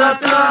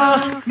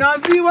matata.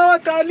 Naziwa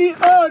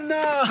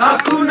wataliona,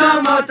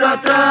 hakuna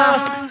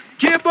matata.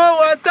 Kibo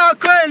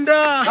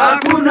watakwenda,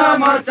 hakuna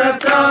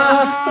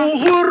matata.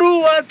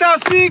 Uhuru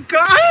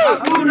watafika,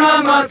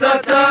 hakuna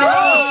matata.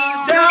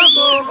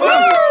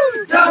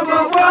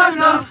 Jambo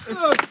bwana,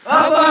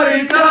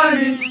 habari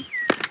gani?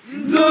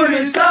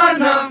 Nzuri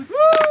sana.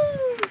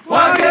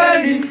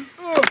 Wageni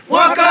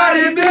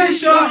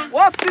wakaribishwa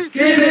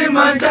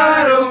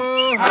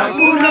Kilimanjaro,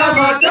 hakuna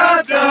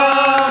matata.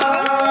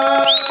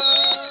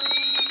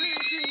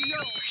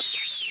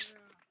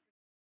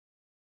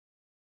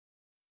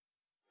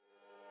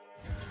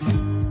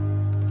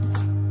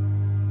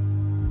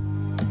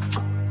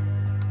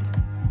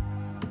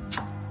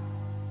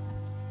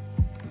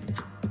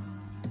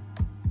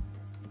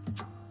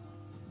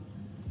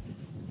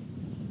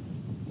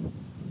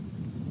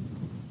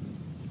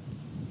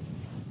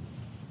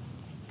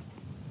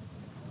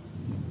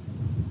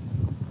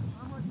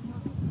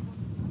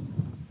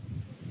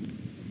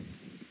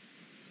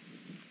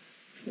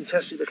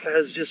 Fantastic, the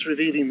clouds just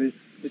revealing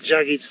the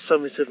jagged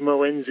summit of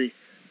Moenzi.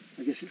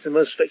 I guess it's the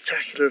most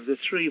spectacular of the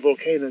 3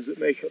 volcanoes that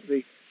make up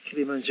the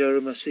Kilimanjaro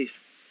massif.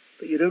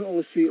 But you don't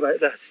always see it like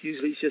that,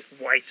 usually it's just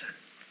white.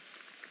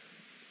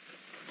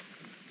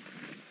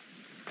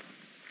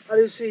 What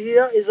you see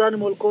here is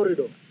animal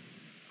corridor.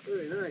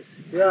 Very nice.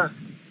 Yeah.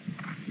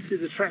 See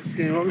the tracks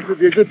going on. This would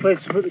be a good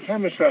place to put the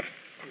camera trap.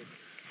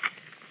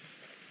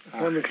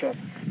 Camera trap.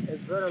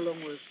 It's very long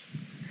way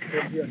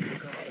from here to the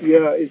camera.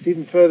 Yeah, it's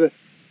even further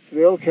to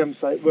the old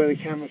campsite where the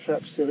camera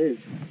trap still is.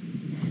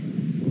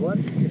 What?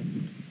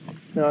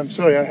 No, I'm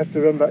sorry, I have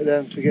to run back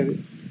down to get it.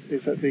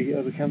 It's at the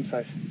other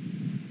campsite.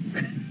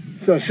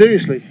 So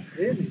seriously?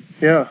 Really?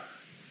 Yeah.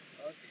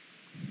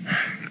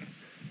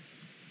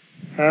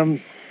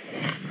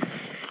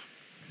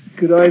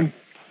 Could I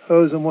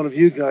impose on one of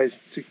you guys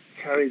to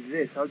carry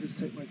this? I'll just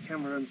take my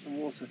camera and some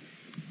water,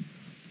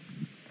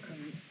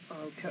 and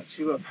I'll catch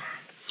you up.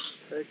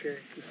 Okay.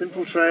 It's a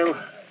simple trail.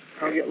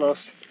 Can't get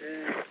lost.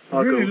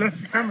 I'll really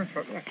left the camera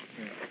truck there.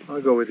 Yeah.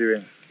 I'll go with you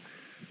in.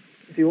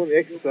 If you want the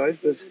exercise,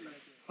 but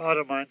I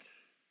don't mind.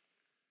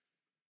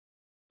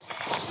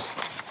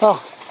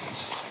 Oh,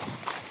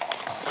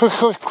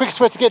 quickest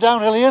way to get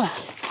downhill, Ian.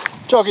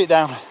 Jog it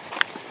down.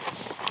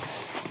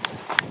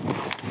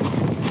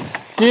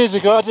 Years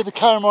ago I did the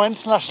Kilimanjaro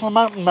International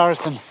Mountain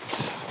Marathon.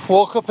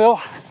 Walk uphill,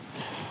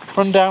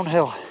 run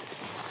downhill.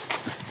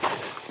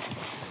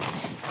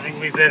 I think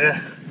we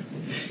better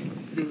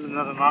do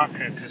another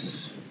marker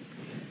because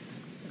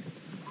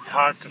it's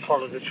hard to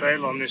follow the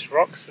trail on this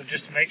rock, so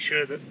just to make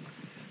sure that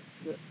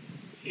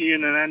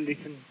Ian and Andy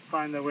can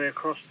find their way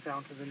across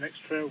down to the next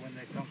trail when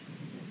they come.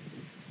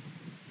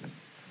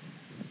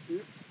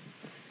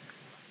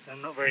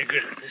 I'm not very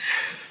good at this.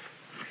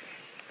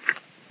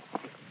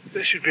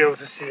 They should be able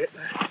to see it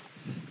now.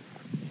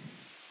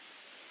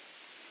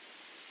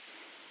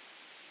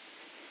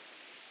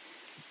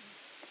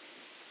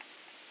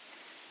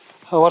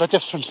 Oh, what a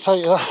different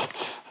sight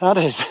that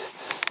is.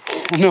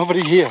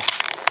 Nobody here.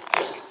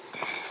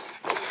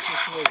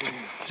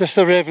 Just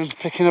the ravens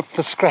picking up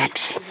the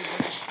scraps. so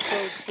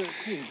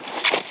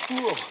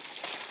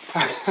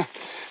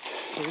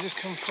we just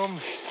come from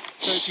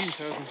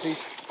 13,000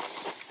 feet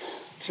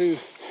to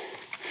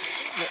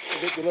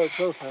a bit below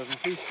 12,000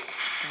 feet,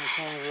 and the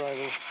time of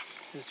arrival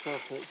is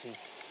 12:13.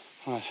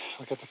 Right,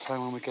 I'll get the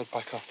time when we get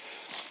back up.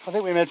 I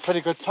think we made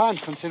pretty good time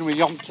considering we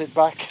yomped it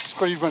back,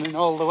 screed running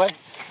all the way.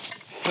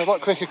 A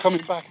lot quicker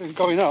coming back than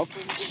going up.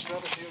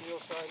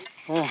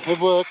 Yeah, it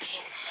works.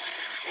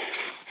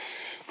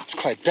 It's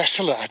quite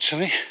desolate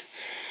actually,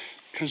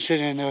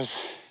 considering there was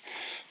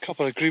a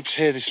couple of groups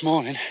here this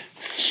morning.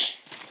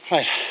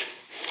 Right,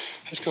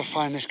 let's go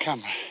find this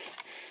camera.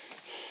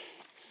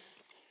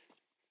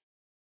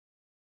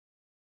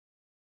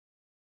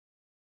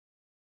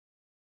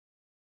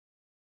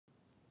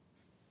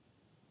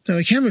 Now,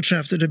 the camera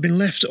trap that had been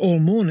left all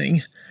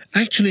morning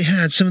actually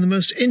had some of the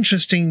most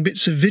interesting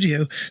bits of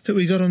video that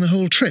we got on the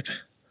whole trip.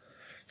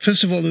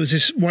 First of all, there was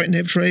this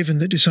white-naped raven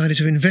that decided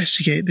to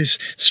investigate this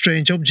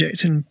strange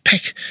object and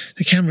peck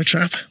the camera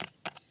trap.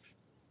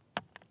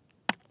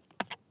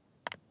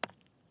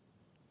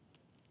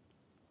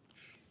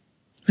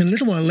 And a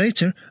little while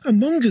later, a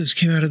mongoose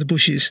came out of the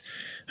bushes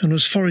and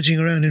was foraging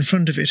around in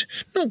front of it.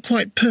 Not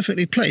quite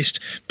perfectly placed,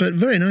 but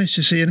very nice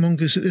to see a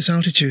mongoose at this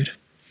altitude.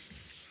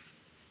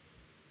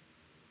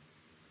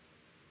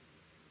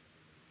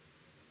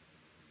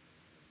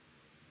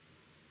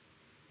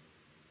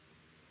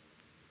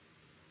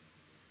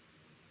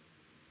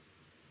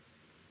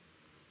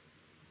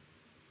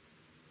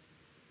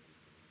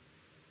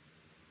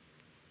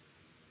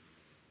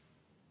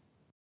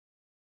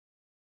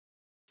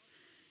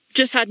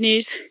 Just had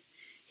news.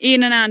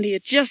 Ian and Andy are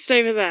just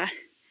over there.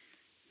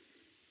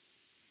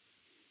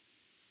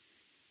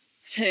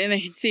 I don't think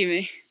they can see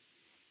me.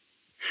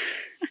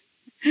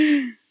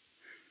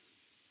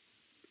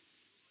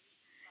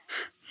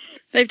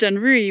 They've done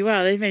really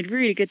well. They've made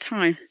really good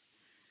time.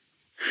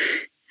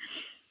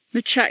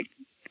 They've tracked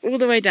all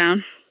the way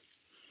down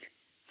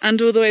and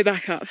all the way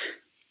back up.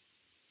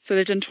 So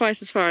they've done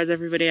twice as far as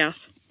everybody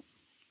else.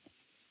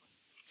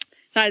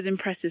 That is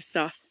impressive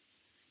stuff.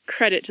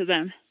 Credit to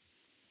them.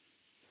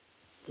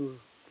 To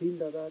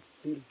hinder that,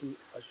 still to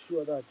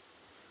assure that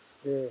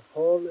the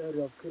whole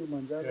area of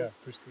Kilimanjaro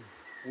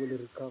will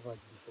recover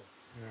before.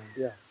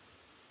 Yeah.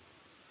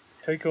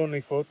 Take only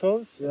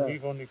photos, Yeah.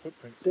 leave only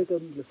footprints. Take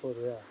only photo,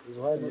 yeah. Is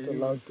why not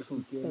allowed to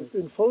keep you. I've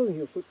been following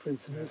your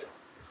footprints and was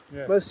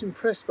most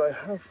impressed by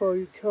how far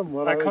you'd come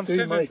while I was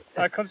doing my...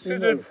 I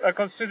considered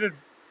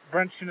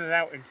branching it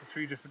out into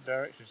 3 different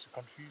directions to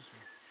confuse you.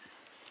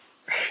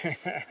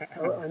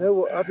 I know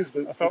what Abbie's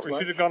boots I thought look we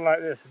like, should have gone like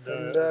this.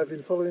 and I've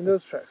been following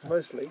those tracks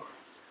mostly.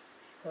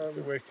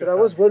 waste But of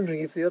I was time.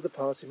 wondering if the other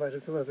party might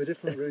have come up a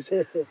different route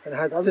and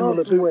had I'm similar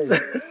not too boots.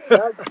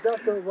 That's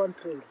just a one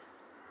trail.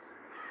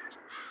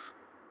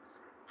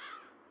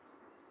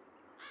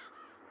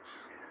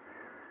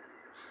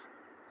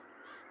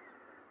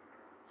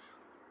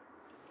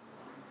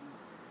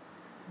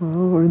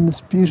 Well, we're in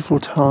this beautiful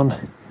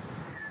town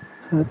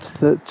at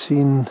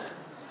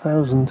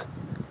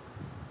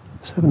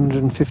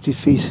 13,750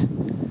 feet,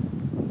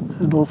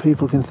 and all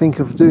people can think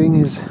of doing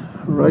is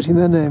writing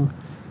their name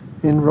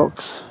in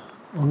rocks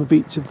on the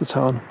beach of the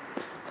town.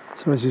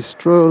 So as you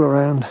stroll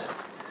around,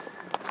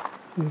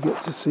 you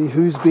get to see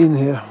who's been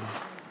here.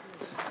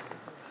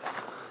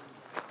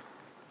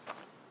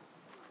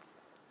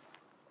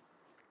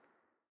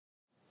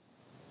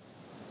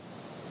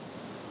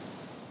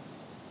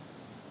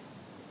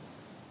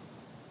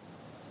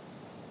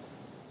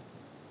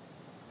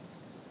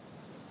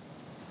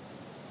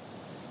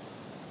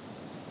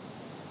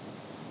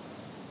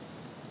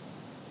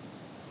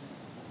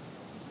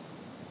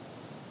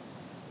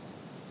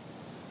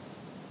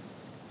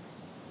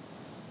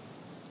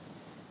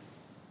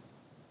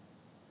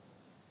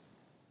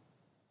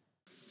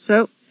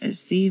 So,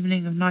 it's the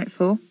evening of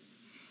nightfall.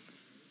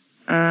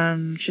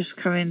 Just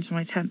come into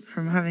my tent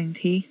from having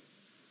tea,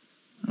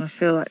 and I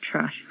feel like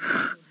trash.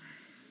 I've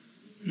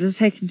just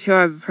taken 2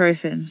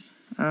 ibuprofens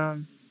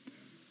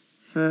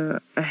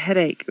for a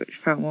headache which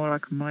felt more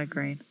like a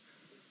migraine.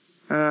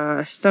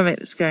 A stomach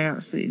that's going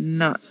absolutely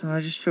nuts, and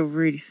I just feel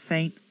really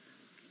faint.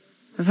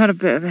 I've had a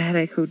bit of a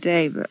headache all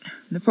day, but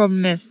the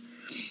problem is,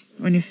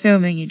 when you're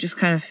filming, you just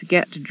kind of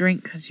forget to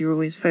drink because you're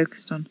always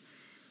focused on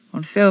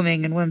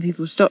filming, and when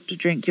people stop to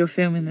drink, you're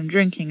filming them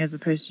drinking as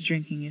opposed to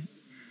drinking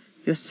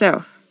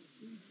yourself.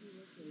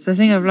 So I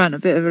think I've learnt a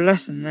bit of a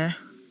lesson there.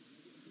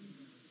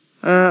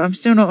 I'm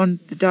still not on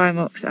the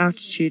Diamox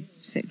altitude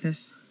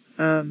sickness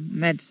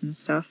meds and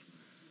stuff,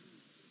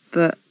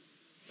 but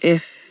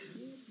if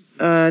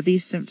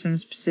these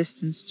symptoms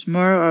persist into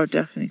tomorrow, I'll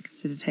definitely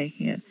consider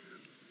taking it,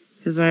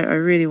 because I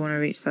really want to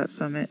reach that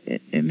summit.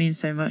 It means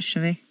so much to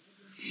me.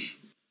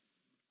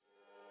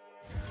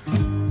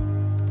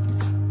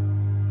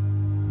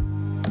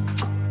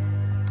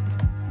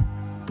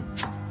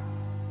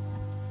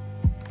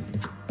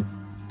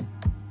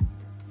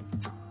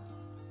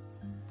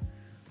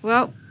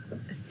 Well,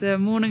 it's the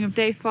morning of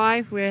day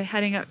 5. We're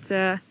heading up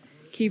to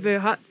Kibo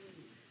Huts.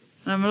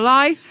 And I'm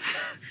alive.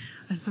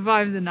 I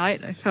survived the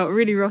night. I felt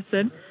really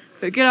rotten.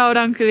 But good old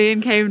Uncle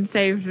Ian came and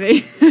saved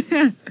me.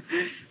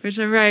 Which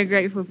I'm very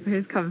grateful for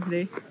his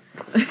company.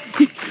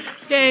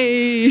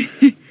 Yay!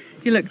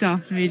 He looked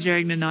after me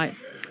during the night.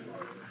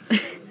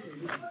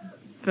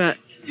 But,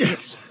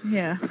 Yes.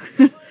 yeah.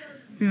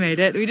 We made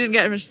it. We didn't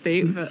get much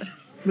sleep, but...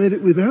 Made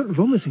it without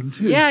vomiting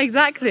too. Yeah,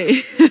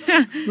 exactly.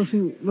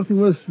 Nothing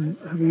worse than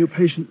having your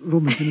patient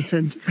vomit in a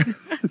tent.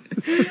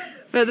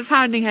 But the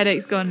pounding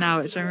headache's gone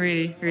now, which I'm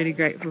really, really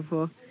grateful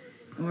for.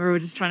 And we're all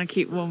just trying to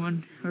keep warm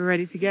and we're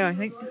ready to go, I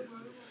think.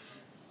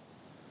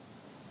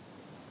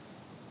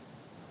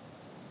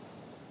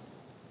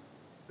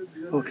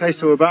 Okay,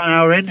 so we're about an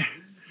hour in.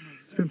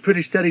 It's been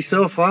pretty steady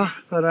so far,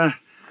 but I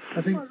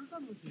think,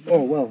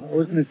 oh well, I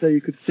was going to say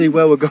you could see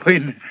where we're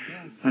going,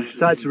 and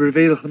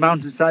the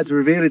mountain started to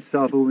reveal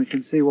itself when we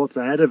can see what's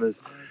ahead of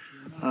us.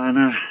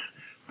 And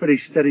pretty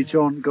steady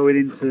jaunt going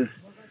into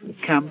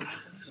camp,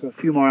 so a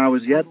few more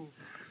hours yet,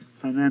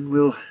 and then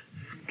we'll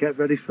get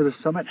ready for the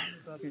summit.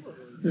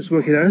 Let's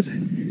work it out.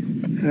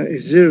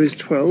 If 0 is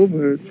 12,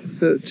 we're at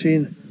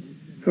 13.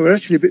 Oh, we're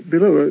actually a bit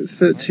below, we're at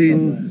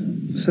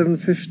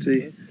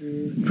 13,750.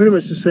 Pretty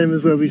much the same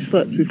as where we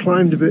slept. We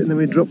climbed a bit and then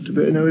we dropped a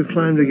bit and now we've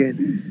climbed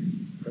again.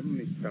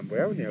 I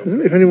don't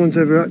know if anyone's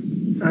ever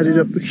added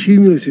up the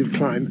cumulative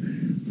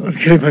climb of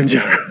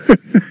Kilimanjaro.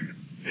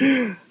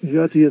 If you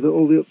had to hear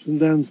all the ups and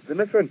downs,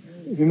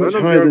 it'd be much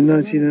higher than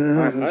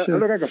 19.5, I'm sure.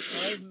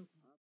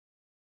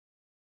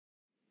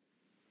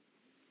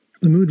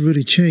 The mood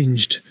really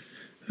changed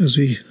as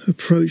we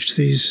approached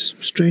these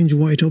strange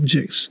white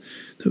objects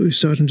that we were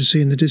starting to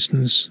see in the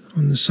distance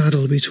on the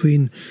saddle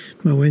between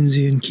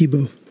Mawenzi and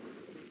Kibo.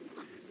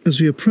 As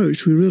we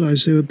approached, we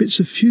realised they were bits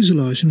of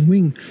fuselage and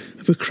wing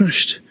of a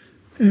crashed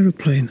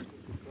aeroplane.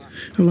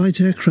 A light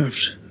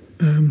aircraft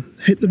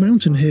hit the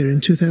mountain here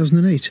in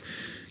 2008,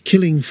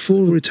 killing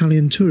 4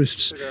 Italian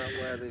tourists.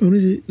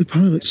 Only the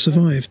pilot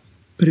survived,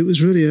 but it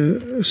was really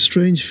a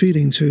strange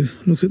feeling to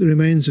look at the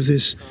remains of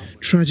this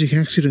tragic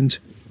accident.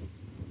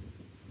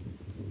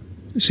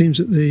 It seems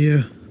that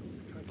the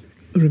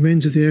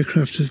remains of the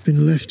aircraft have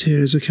been left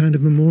here as a kind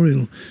of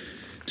memorial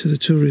to the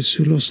tourists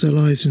who lost their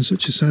lives in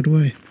such a sad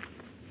way.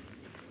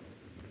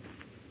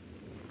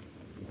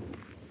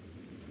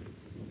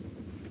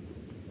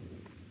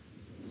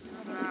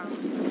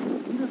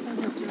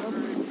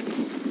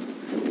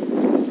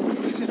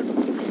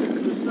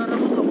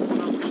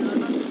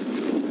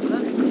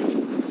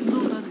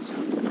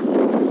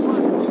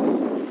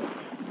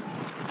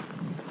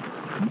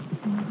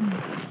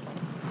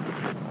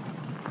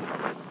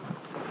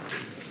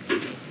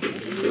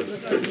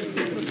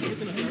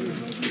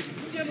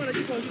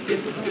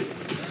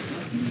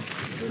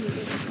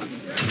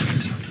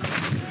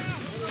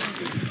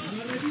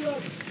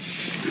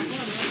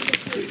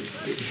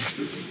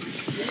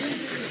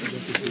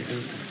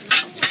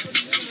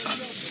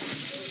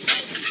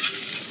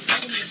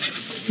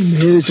 And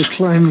here is the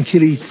Climb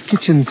Kili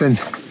kitchen tent.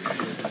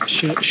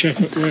 Chef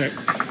at work.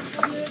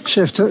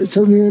 Chef,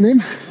 tell me your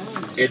name?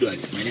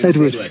 Edward. My name is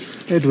Edward.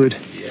 Edward.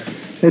 Yeah.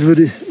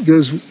 Edward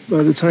goes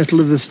by the title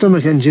of the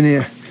stomach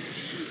engineer,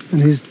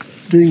 and he's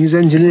doing his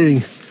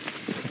engineering,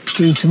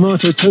 doing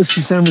tomato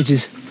toasty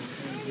sandwiches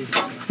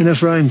in a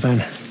frying pan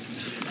at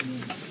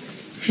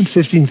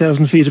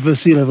 15,000 feet above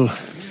sea level.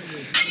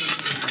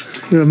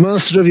 You're a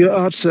master of your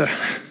art, sir.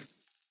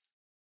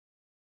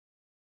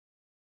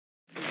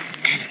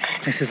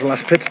 This is the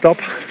last pit stop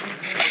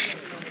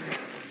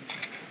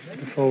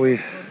before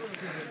we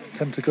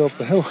attempt to go up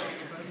the hill.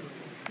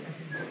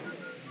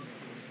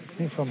 I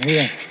think from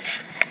here it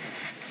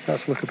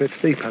starts to look a bit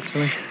steep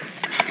actually.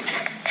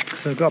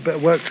 So I've got a bit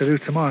of work to do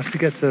tomorrow to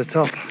get to the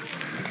top.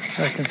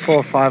 I reckon 4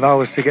 or 5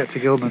 hours to get to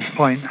Gilman's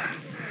Point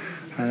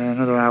and then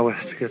another hour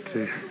to get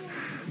to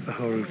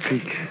Uhuru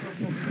Peak.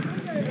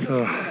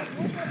 So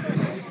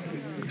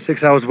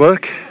 6 hours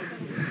work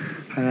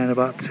and then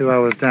about 2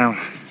 hours down.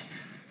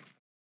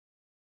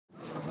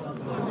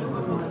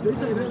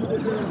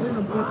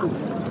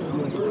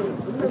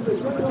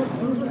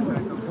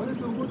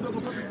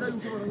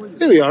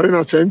 Here we are in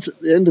our tent at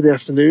the end of the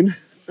afternoon,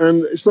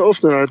 and it's not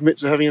often I admit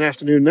to having an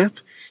afternoon nap,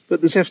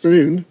 but this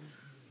afternoon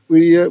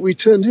we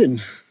turned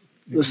in.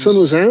 The sun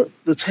was out,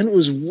 the tent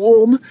was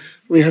warm,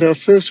 we had our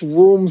first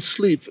warm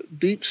sleep,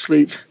 deep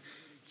sleep,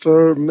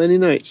 for many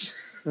nights.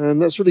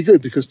 And that's really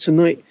good because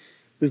tonight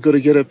we've got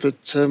to get up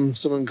at some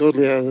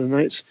ungodly hour of the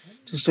night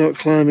to start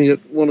climbing at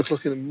 1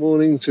 o'clock in the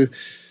morning to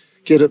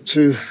get up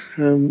to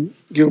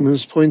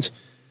Gilman's Point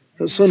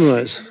at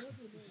sunrise.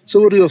 So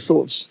what are your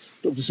thoughts,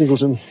 Dr.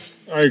 Singleton?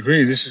 I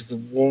agree. This is the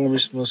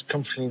warmest, most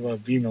comfortable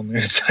I've been on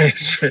the entire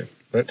trip.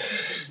 But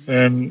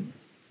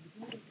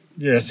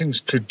yeah, things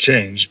could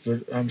change.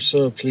 But I'm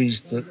so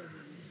pleased that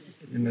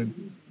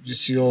you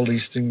see all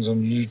these things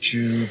on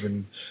YouTube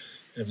and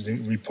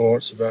everything,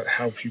 reports about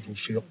how people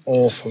feel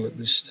awful at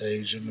this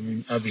stage. And I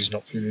mean, Abbie's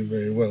not feeling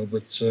very well,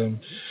 but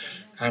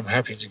I'm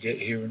happy to get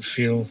here and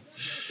feel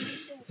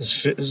as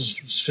fit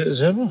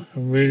as ever.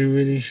 I'm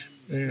really,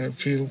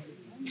 feel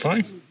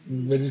fine.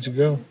 I'm ready to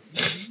go.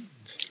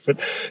 But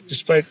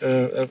despite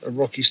a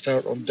rocky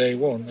start on day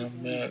one,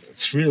 I'm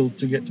thrilled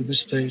to get to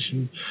this stage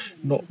and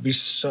not be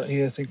sat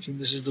here thinking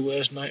this is the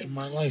worst night of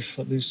my life,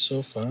 at least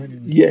so far. Anyway.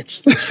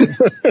 Yet.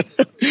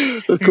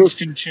 Of course,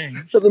 can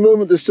change. At the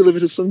moment there's still a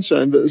bit of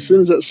sunshine, but as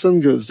soon as that sun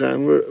goes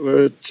down,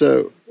 we're at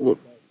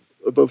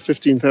above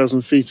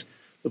 15,000 feet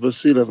above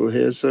sea level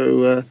here.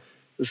 So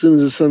as soon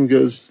as the sun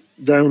goes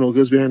down or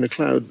goes behind a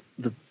cloud,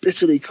 the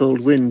bitterly cold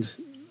wind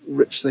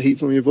rips the heat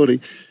from your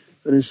body.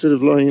 And instead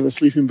of lying in a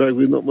sleeping bag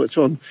with not much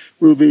on,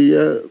 we'll be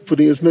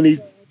putting as many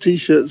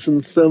t-shirts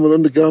and thermal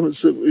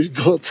undergarments that we've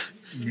got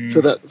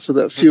for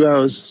that few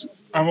hours.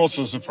 I'm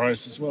also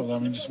surprised as well. I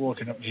mean, just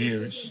walking up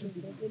here,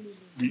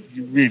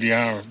 you really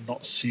are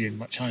not seeing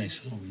much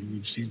ice. Oh,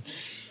 we've seen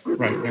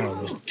right now.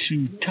 There's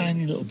 2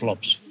 tiny little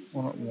blobs,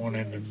 one at one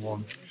end and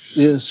one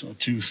sort of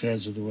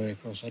 2/3 of the way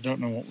across. I don't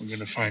know what we're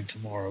going to find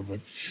tomorrow, but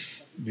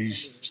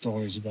these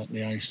stories about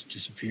the ice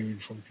disappearing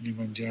from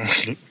Kilimanjaro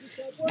look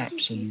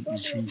absolutely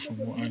true from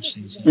what I've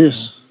seen so far.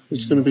 Yes,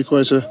 it's going to be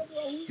quite a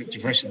bit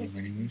depressing in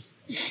many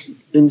ways.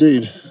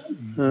 Indeed.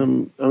 I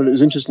mean, it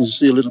was interesting to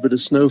see a little bit of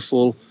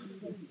snowfall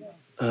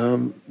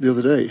the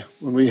other day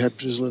when we had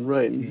drizzle and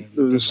rain. Yeah,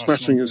 there was a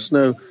smattering of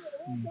snow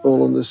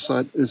all on this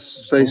side,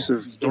 this face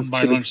of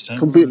by lunchtime.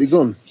 Completely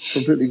gone.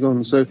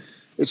 So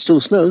it still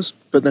snows,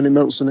 but then it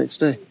melts the next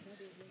day,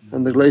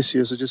 and the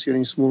glaciers are just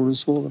getting smaller and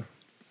smaller.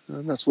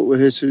 And that's what we're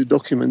here to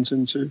document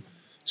and to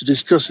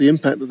discuss the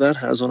impact that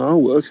has on our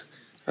work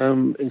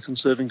in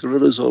conserving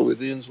gorillas, or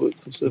with Ian's work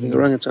conserving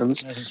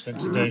orangutans. I haven't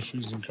spent a day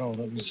freezing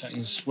cold. I've been sat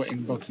in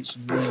sweating buckets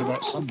and worried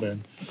about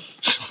sunburn.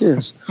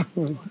 Yes.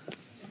 Well,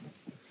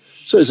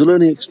 so it's a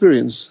learning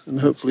experience,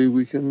 and hopefully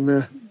we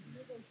can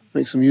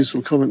make some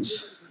useful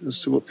comments as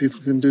to what people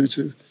can do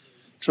to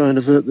try and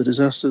avert the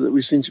disaster that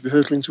we seem to be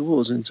hurtling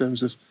towards in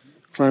terms of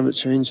climate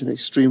change and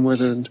extreme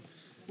weather and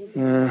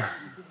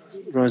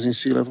rising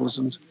sea levels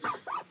and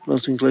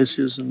melting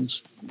glaciers and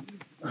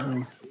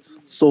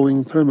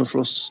thawing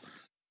permafrosts.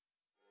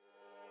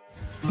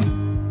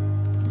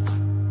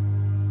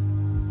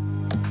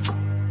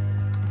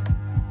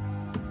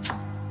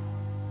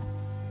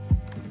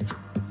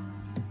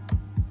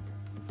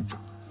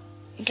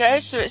 Okay,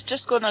 so it's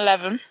just gone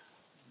 11.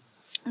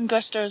 And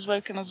Gusto has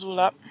woken us all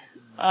up.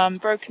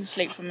 Broken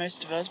sleep for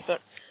most of us,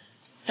 but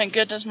thank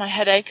goodness my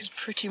headache has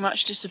pretty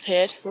much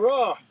disappeared.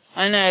 Hurrah!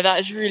 I know, that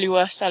is really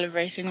worth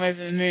celebrating. I'm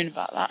over the moon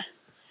about that.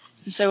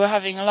 And so we're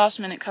having a last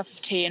minute cup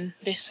of tea and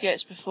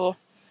biscuits before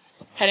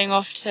heading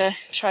off to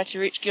try to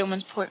reach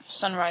Gilman's Point for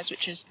sunrise,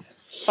 which is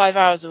 5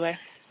 hours away.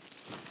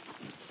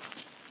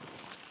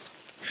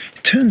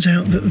 It turns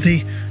out that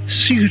the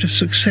secret of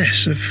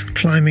success of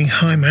climbing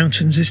high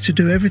mountains is to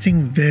do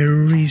everything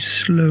very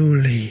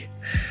slowly.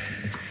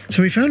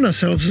 So we found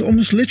ourselves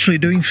almost literally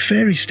doing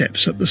fairy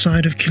steps up the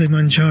side of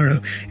Kilimanjaro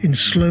in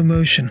slow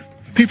motion.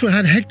 People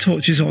had head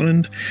torches on,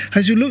 and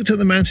as you looked at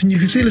the mountain you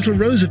could see little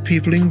rows of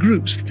people in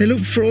groups. They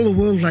looked for all the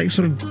world like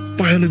sort of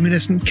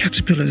bioluminescent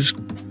caterpillars.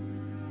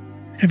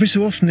 Every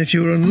so often, if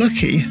you were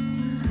unlucky,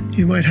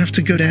 you might have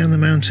to go down the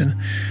mountain.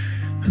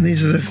 And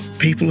these are the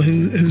people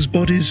whose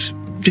bodies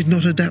did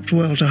not adapt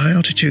well to high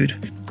altitude.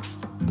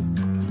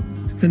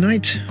 The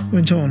night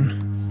went on,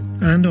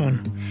 and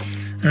on,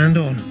 and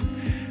on.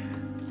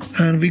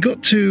 And we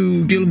got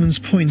to Gilman's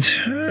Point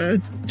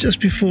just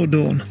before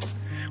dawn,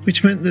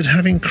 which meant that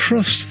having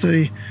crossed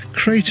the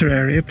crater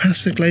area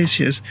past the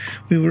glaciers,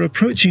 we were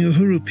approaching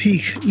Uhuru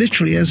Peak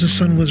literally as the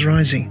sun was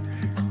rising.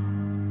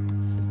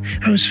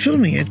 I was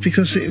filming it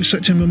because it was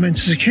such a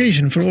momentous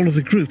occasion for all of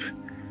the group,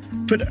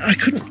 but I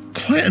couldn't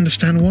quite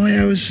understand why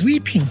I was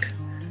weeping.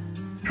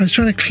 I was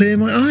trying to clear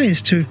my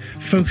eyes to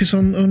focus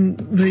on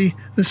the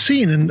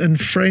scene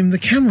and frame the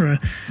camera,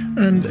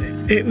 and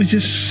it was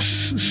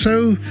just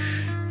so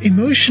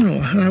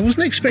emotional, and I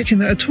wasn't expecting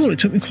that at all. It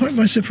took me quite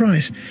by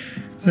surprise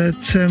that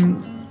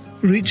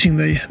reaching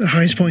the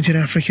highest point in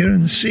Africa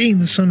and seeing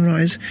the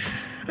sunrise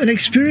and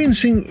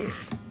experiencing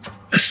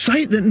a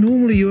sight that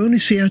normally you only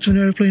see out of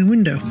an aeroplane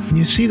window. And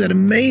you see that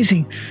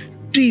amazing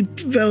deep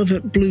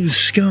velvet blue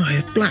sky,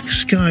 a black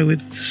sky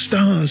with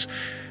stars,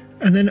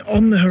 and then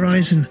on the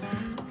horizon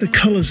the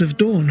colours of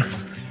dawn.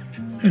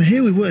 And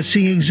here we were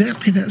seeing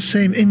exactly that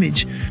same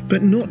image,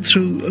 but not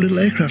through a little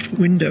aircraft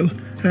window,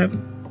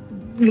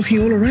 looking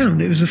all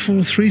around. It was a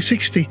full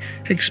 360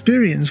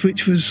 experience,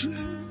 which was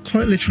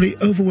quite literally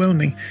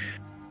overwhelming.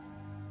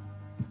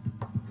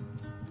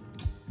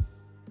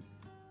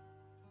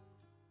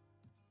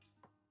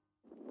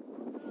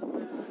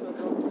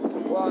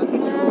 One,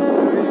 two,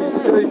 three,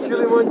 say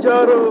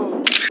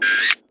Kilimanjaro!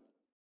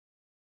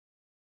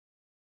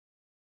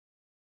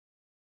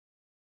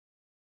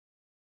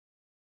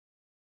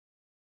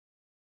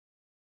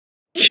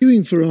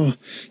 Queuing for our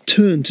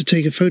turn to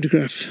take a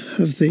photograph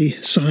of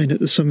the sign at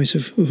the summit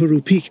of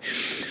Uhuru Peak,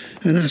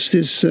 and asked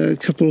this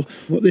couple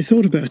what they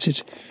thought about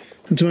it.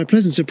 And to my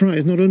pleasant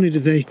surprise, not only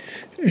did they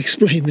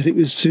explain that it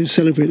was to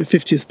celebrate a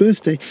 50th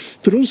birthday,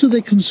 but also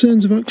their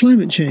concerns about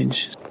climate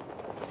change.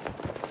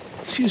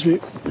 Excuse me,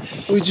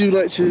 would you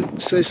like to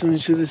say something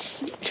to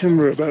this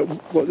camera about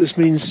what this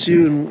means to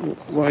you and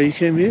why you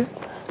came here?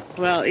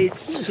 Well,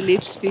 it's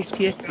Philippe's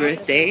 50th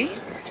birthday,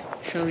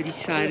 so we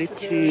decided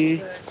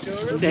to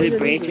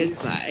celebrate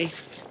it by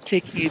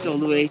taking it all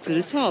the way to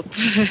the top.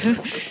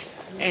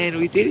 And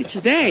we did it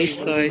today,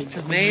 so it's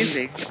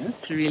amazing.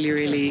 It's really,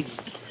 really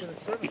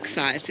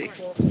exciting.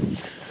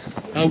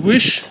 I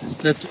wish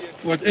that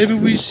whatever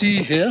we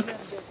see here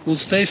will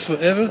stay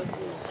forever,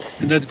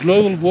 and that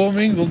global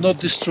warming will not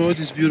destroy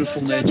this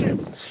beautiful nature.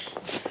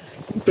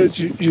 But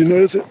you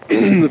know that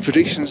the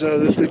predictions are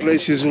that the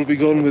glaciers will be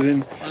gone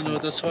within I know,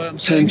 that's why I'm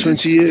 10,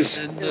 20 years.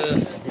 And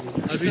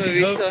I So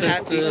really we're hope so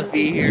that, happy to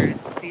be here and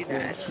see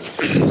that.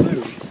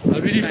 I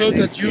really hope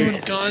that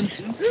humankind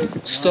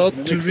start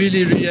to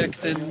really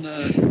react and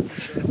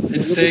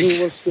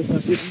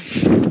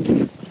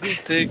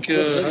take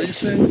how you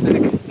say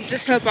it? We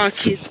just hope our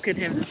kids can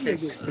have the same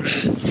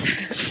experience.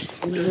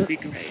 It would be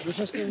great.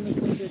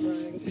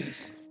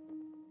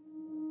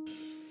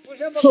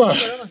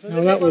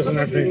 Now that was an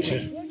adventure.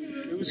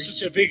 It was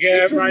such a big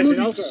rise in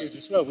altitude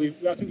as well.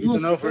 I think we've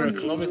done over a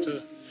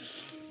kilometre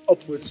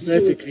upwards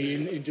vertically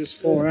in just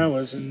 4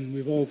 hours, and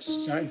we've all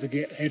starting to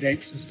get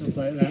headaches and stuff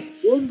like that,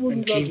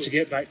 and keen to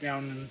get back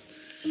down,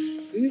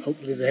 and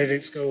hopefully the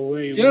headaches go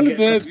away when we get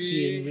a cup of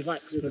tea and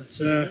relax. But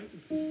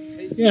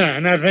yeah,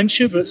 an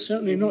adventure, but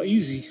certainly not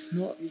easy.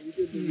 Not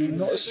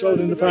a stroll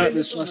in the park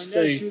this last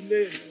day.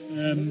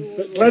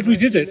 But glad we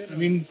did it. I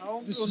mean,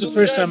 this is the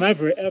first time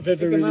I've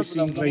ever really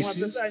seen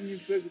glaciers,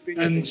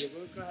 and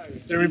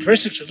they're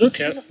impressive to look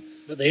at,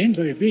 but they ain't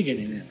very big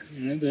anymore.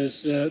 You know,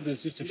 there's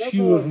just a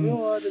few of them,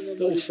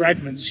 little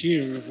fragments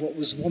here of what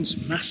was once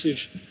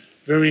massive,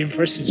 very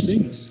impressive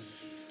things,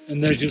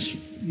 and they're just,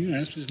 you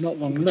know, there's not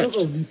long left,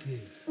 and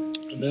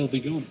they'll be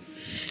gone.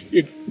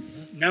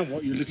 now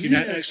what you're looking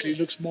at actually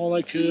looks more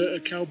like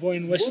a cowboy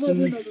and western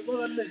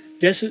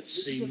desert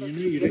scene. You know,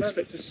 you'd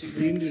expect to see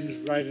the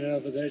Indians riding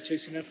over there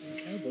chasing after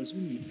the cowboys,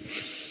 wouldn't you?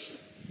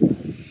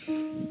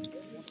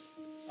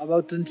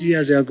 About 20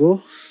 years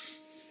ago,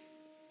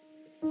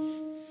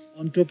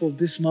 on top of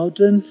this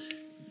mountain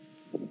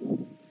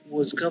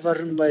was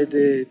covered by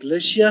the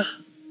glacier,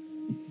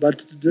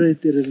 but today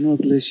there is no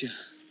glacier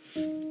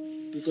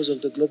because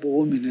of the global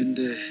warming, and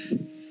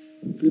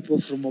people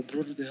from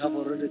abroad, they have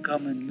already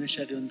come and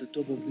measured on the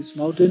top of this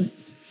mountain,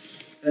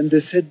 and they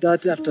said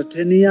that after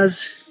 10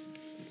 years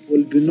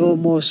will be no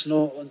more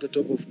snow on the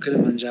top of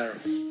Kilimanjaro.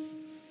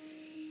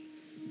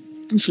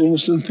 It's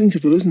almost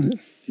unthinkable, isn't it?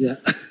 Yeah.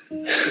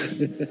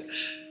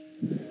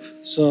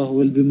 So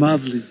we'll be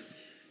marveling,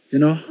 you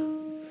know.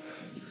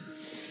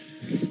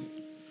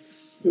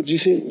 What do you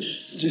think?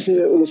 Do you think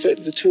that will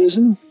affect the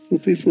tourism? Will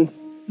people?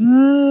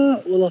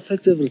 Will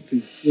affect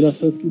everything. Will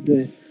affect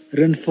the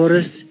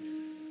rainforest.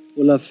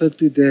 Will affect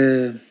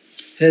the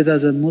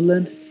heathers and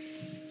moorland.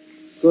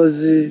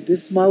 Because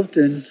this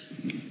mountain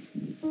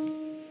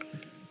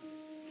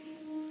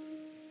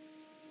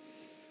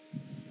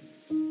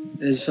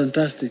is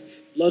fantastic.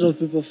 A lot of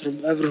people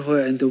from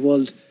everywhere in the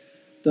world,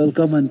 they'll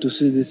come and to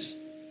see this.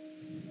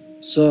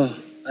 So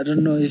I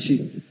don't know if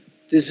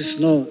this is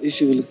snow,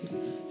 if you will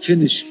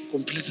finish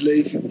completely,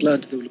 if you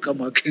plant, they will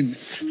come again.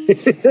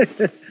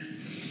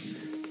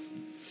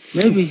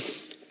 Maybe.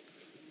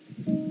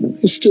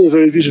 It's still a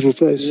very beautiful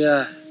place.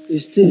 Yeah,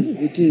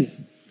 it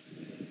is.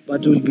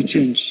 But it will be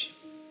changed.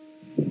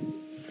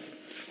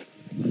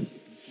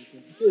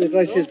 See the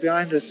glaciers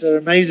behind us, they're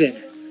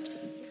amazing.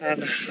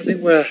 And I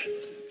think we're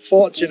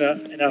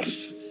fortunate enough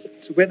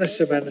to witness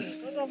them, and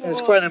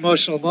it's quite an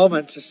emotional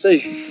moment to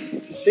see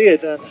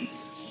it. And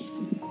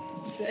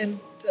in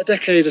a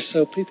decade or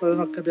so, people are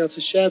not going to be able to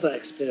share that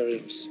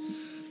experience.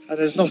 And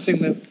there's nothing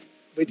that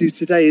we do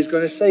today is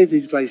going to save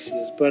these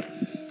glaciers. But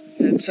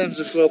in terms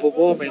of global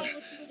warming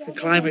and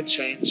climate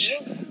change,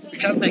 we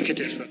can make a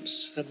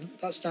difference. And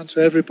that's down to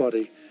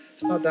everybody.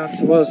 It's not down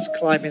to us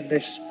climbing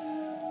this,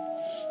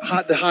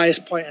 the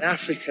highest point in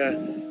Africa.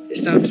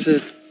 It's down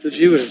to the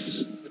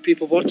viewers, the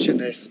people watching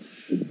this,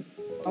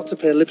 not to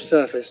pay lip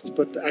service,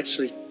 but to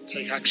actually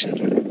take action.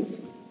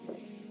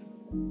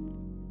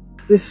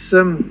 This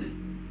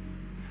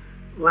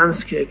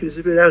landscape is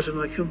a bit out of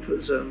my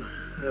comfort zone.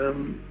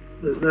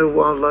 There's no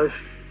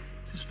wildlife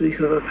to speak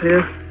of up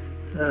here.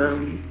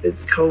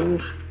 It's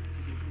cold,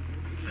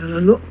 and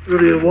I'm not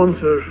really a one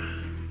for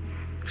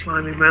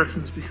climbing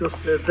mountains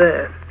because they're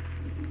there.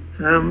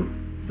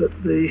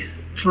 But the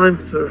Climb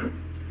for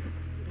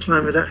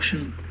Climate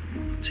Action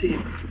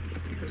team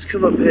has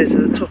come up here to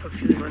the top of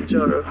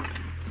Kilimanjaro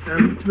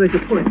to make a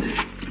point.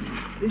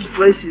 These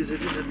glaciers are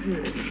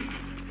disappearing.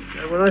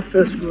 When I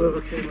first flew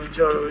over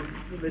Kilimanjaro in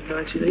the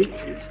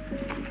mid-1980s,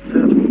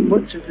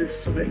 much of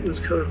this summit was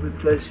covered with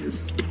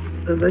glaciers,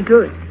 and they're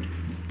going.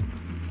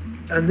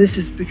 And this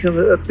has become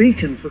a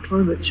beacon for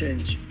climate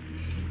change.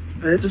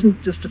 And it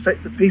doesn't just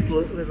affect the people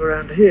that live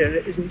around here.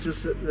 It isn't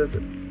just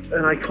an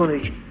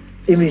iconic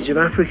image of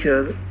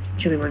Africa,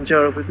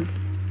 Kilimanjaro with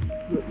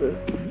the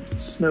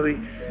snowy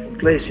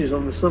glaciers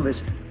on the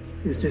summit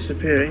is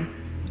disappearing.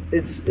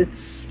 It's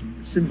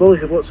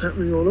symbolic of what's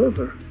happening all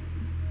over.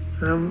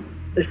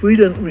 If we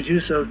don't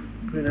reduce our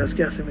greenhouse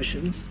gas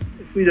emissions,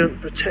 if we don't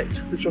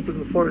protect the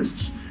tropical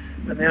forests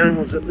and the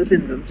animals that live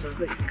in them so that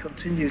they can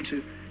continue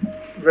to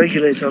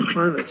regulate our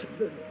climate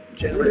and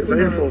generate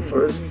rainfall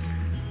for us,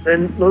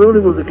 then not only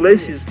will the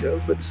glaciers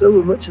go, but so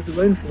will much of the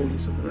rainfall in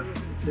Southern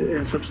Africa,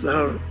 in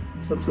sub-Saharan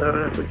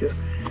Africa.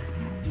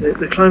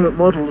 The climate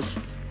models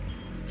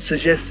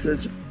suggest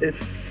that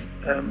if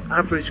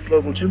average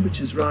global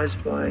temperatures rise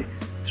by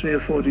 3 or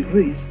 4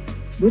 degrees,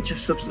 much of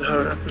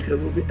sub-Saharan Africa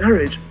will be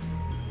arid.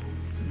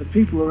 The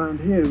people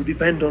around here who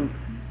depend on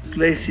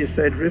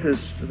glacier-fed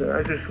rivers for their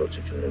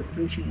agriculture, for their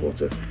drinking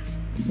water,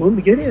 won't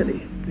be getting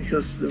any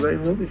because the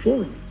rain won't be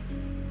falling.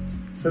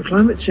 So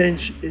climate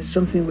change is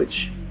something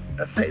which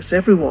affects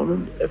everyone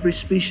and every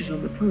species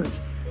on the planet.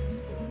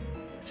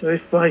 So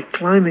if by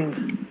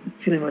climbing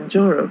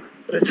Kilimanjaro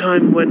at a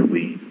time when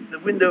the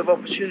window of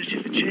opportunity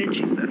for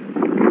changing that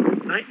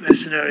nightmare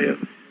scenario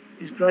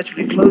is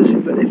gradually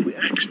closing, but if we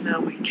act now,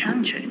 we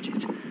can change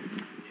it.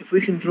 If we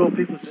can draw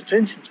people's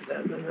attention to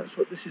that, then that's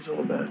what this is all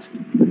about.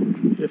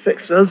 It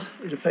affects us,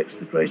 it affects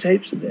the great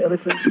apes and the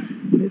elephants,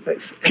 and it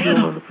affects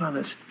everyone on the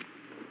planet.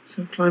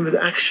 So climate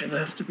action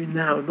has to be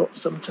now, not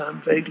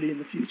sometime vaguely in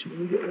the future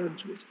when we get around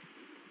to it.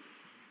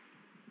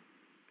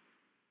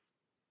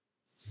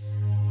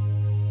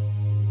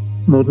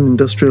 Modern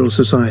industrial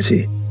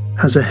society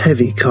has a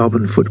heavy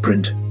carbon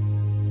footprint.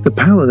 The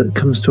power that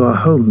comes to our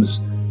homes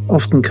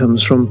often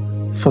comes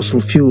from fossil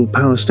fuel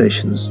power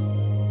stations.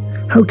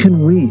 How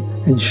can we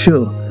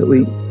ensure that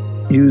we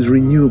use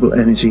renewable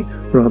energy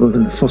rather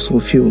than fossil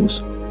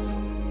fuels?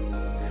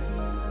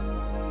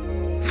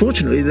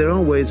 Fortunately, there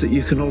are ways that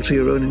you can alter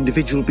your own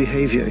individual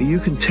behaviour. You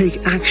can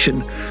take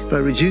action by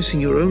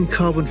reducing your own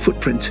carbon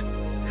footprint.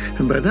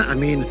 And by that I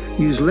mean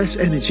use less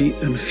energy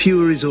and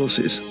fewer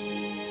resources.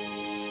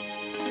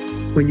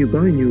 When you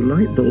buy a new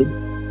light bulb,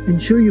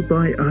 ensure you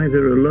buy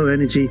either a low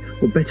energy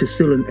or better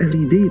still an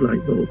LED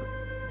light bulb.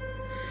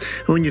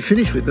 And when you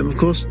finish with them, of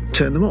course,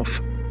 turn them off.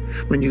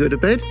 When you go to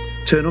bed,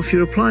 turn off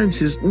your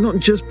appliances, not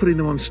just putting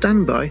them on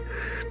standby,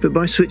 but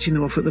by switching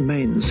them off at the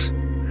mains.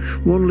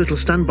 One little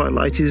standby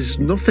light is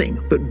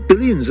nothing, but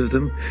billions of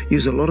them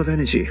use a lot of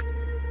energy.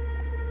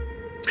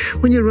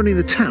 When you're running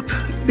the tap,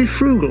 be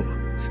frugal.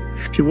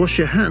 If you wash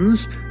your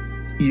hands,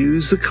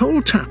 use the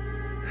cold tap.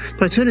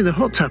 By turning the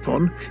hot tap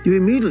on, you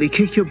immediately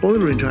kick your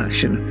boiler into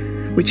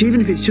action, which even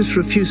if it's just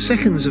for a few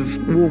seconds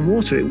of warm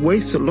water, it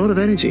wastes a lot of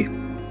energy.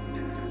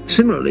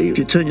 Similarly, if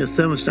you turn your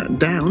thermostat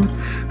down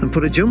and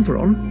put a jumper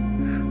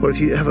on, or if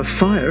you have a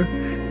fire,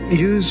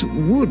 use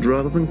wood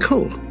rather than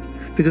coal.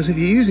 Because if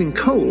you're using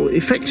coal,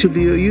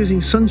 effectively you're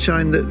using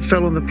sunshine that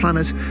fell on the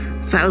planet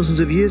thousands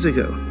of years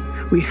ago.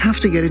 We have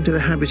to get into the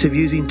habit of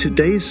using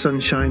today's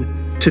sunshine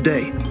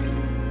today.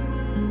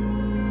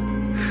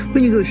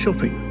 When you go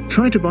shopping,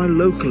 try to buy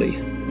locally.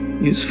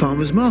 Use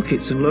farmers'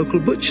 markets and local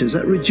butchers.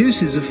 That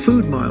reduces the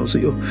food miles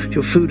that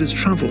your food has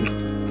travelled.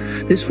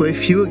 This way,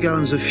 fewer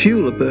gallons of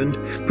fuel are burned,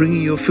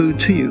 bringing your food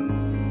to you.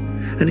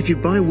 And if you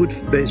buy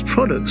wood-based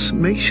products,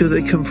 make sure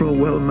they come from a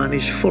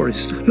well-managed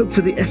forest. Look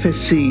for the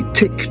FSC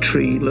tick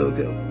tree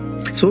logo.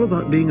 It's all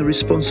about being a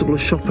responsible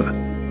shopper.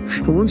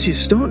 And once you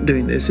start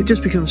doing this, it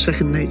just becomes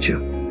second nature.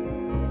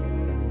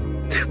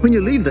 When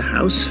you leave the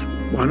house,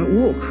 why not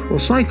walk or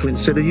cycle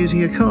instead of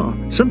using a car?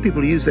 Some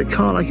people use their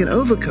car like an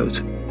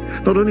overcoat.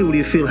 Not only will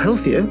you feel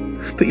healthier,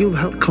 but you'll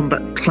help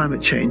combat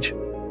climate change.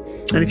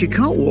 And if you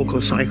can't walk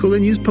or cycle,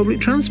 then use public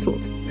transport.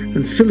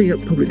 And filling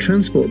up public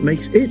transport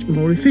makes it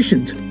more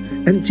efficient.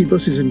 Empty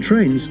buses and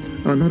trains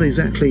are not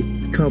exactly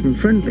carbon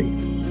friendly.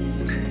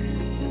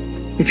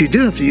 If you do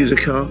have to use a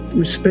car,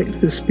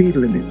 respect the speed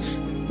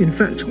limits. In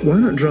fact, why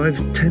not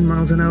drive 10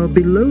 miles an hour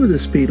below the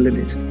speed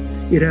limit?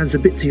 It adds a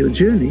bit to your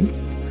journey,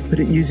 but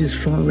it uses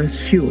far less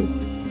fuel.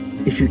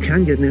 If you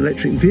can get an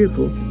electric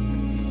vehicle,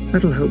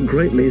 that'll help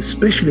greatly,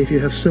 especially if you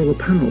have solar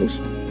panels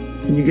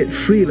and you get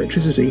free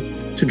electricity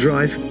to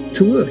drive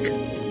to work.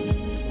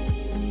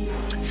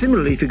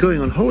 Similarly, if you're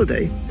going on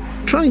holiday,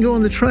 try and go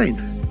on the train.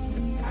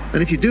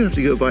 And if you do have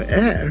to go by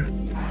air,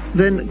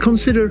 then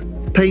consider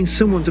paying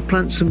someone to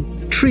plant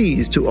some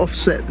trees to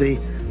offset the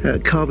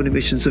carbon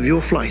emissions of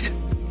your flight.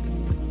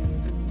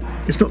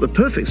 It's not the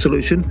perfect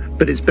solution,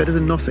 but it's better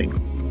than nothing.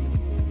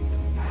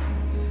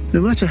 No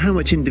matter how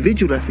much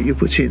individual effort you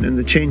put in and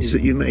the changes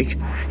that you make,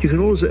 you can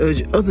always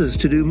urge others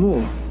to do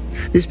more.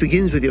 This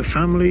begins with your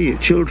family, your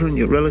children,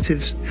 your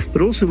relatives,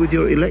 but also with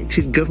your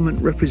elected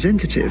government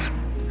representative.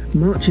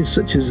 Marches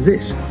such as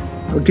this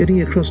are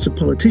getting across to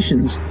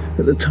politicians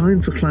that the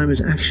time for climate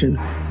action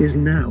is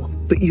now.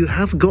 But you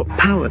have got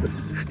power,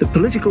 the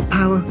political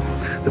power,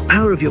 the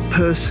power of your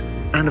purse,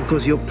 and of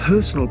course your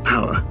personal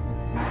power.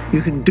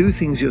 You can do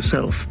things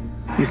yourself.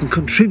 You can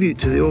contribute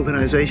to the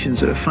organizations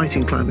that are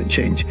fighting climate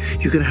change.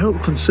 You can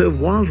help conserve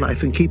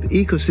wildlife and keep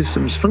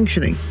ecosystems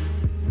functioning.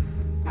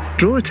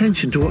 Draw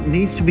attention to what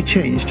needs to be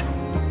changed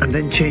and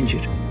then change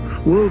it.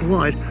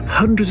 Worldwide,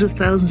 hundreds of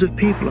thousands of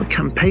people are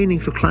campaigning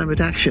for climate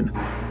action.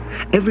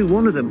 Every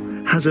one of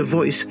them has a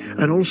voice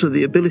and also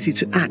the ability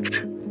to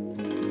act.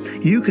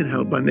 You can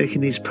help by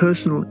making these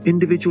personal,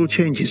 individual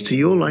changes to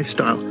your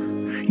lifestyle.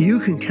 You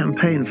can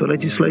campaign for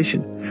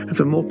legislation and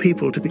for more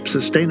people to be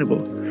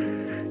sustainable.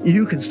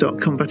 You can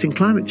start combating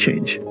climate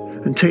change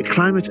and take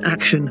climate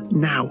action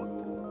now.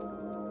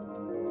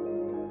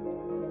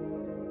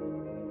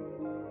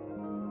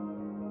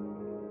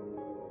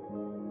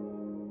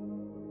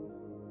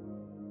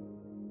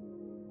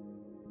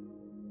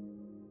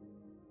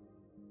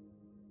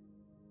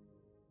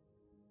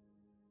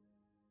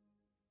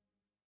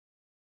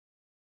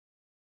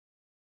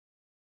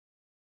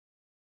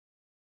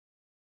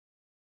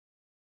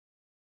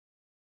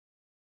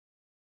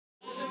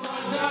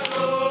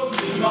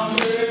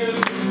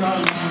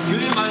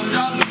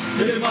 Kilimanjaro,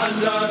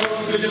 Kilimanjaro,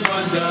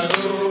 Kilimanjaro,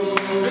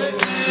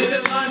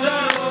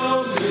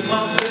 Kilimanjaro,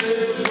 Kilimanjaro.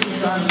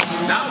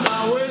 Now my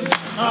way,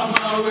 now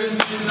my way,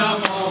 now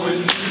my way,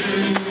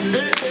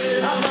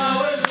 now my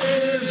way,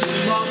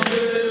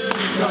 Kilimanjaro.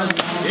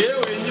 Here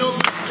we go,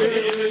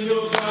 here we go,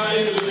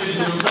 here we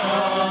go.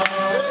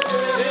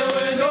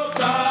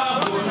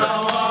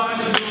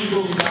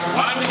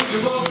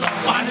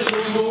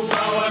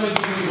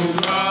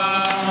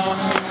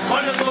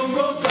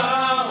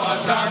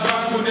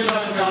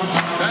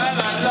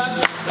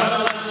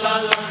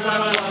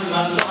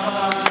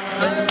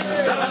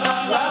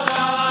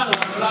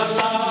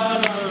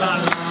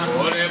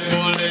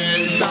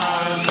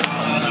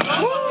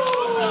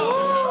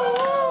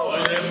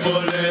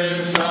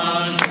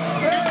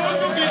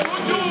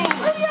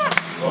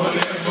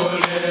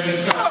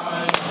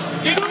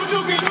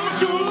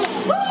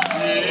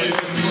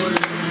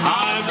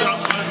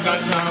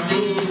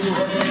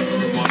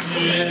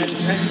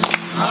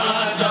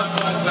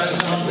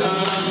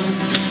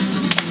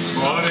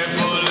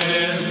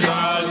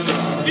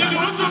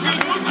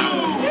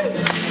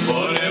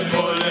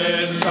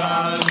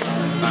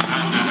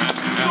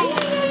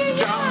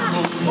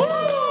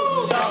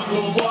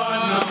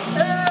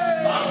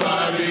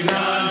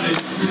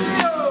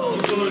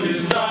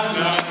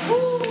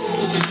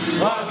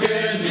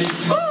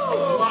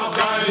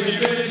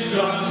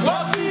 elevation,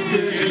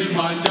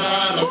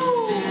 Kilimanjaro,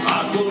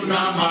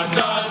 hakuna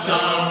matata,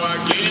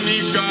 wageni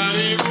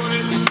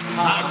karibuni,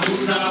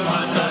 hakuna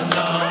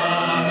matata,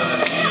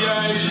 ya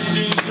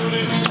nchi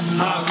nzuri,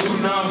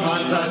 hakuna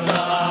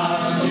matata,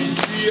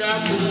 nchi ya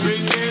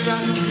kupendeza,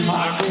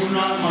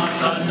 hakuna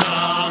matata,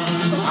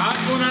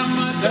 hakuna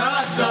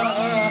matata,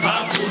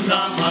 hakuna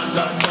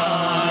matata,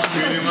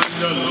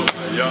 Kilimanjaro,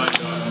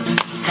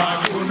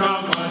 hakuna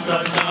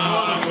matata,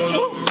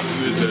 hakuna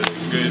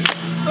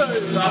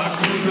matata,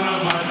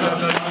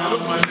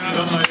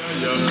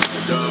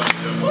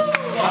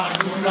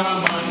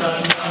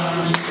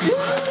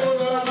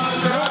 hakuna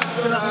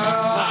matata,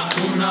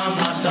 hakuna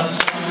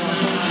matata.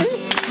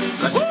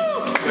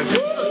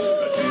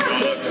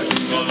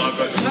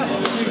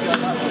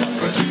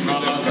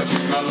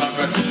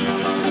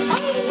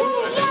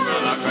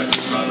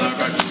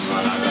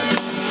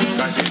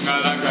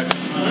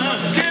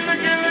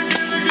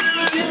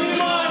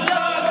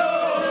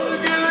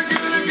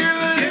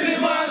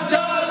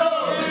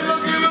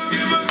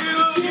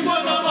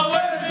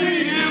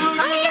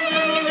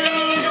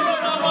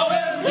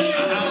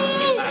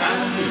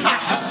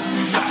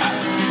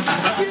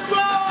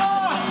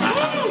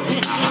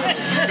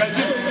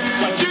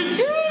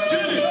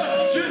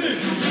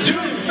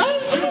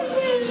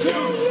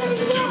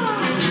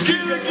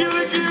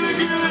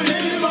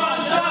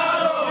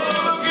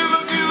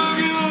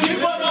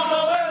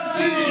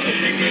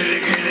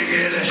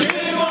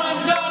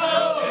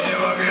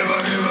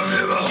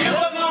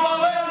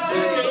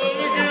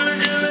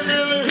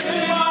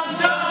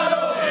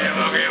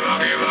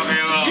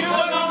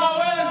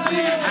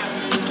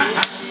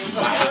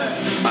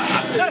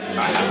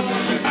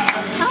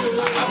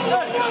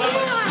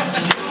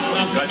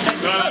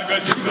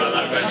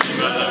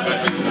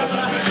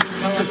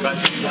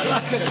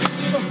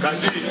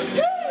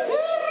 Casi.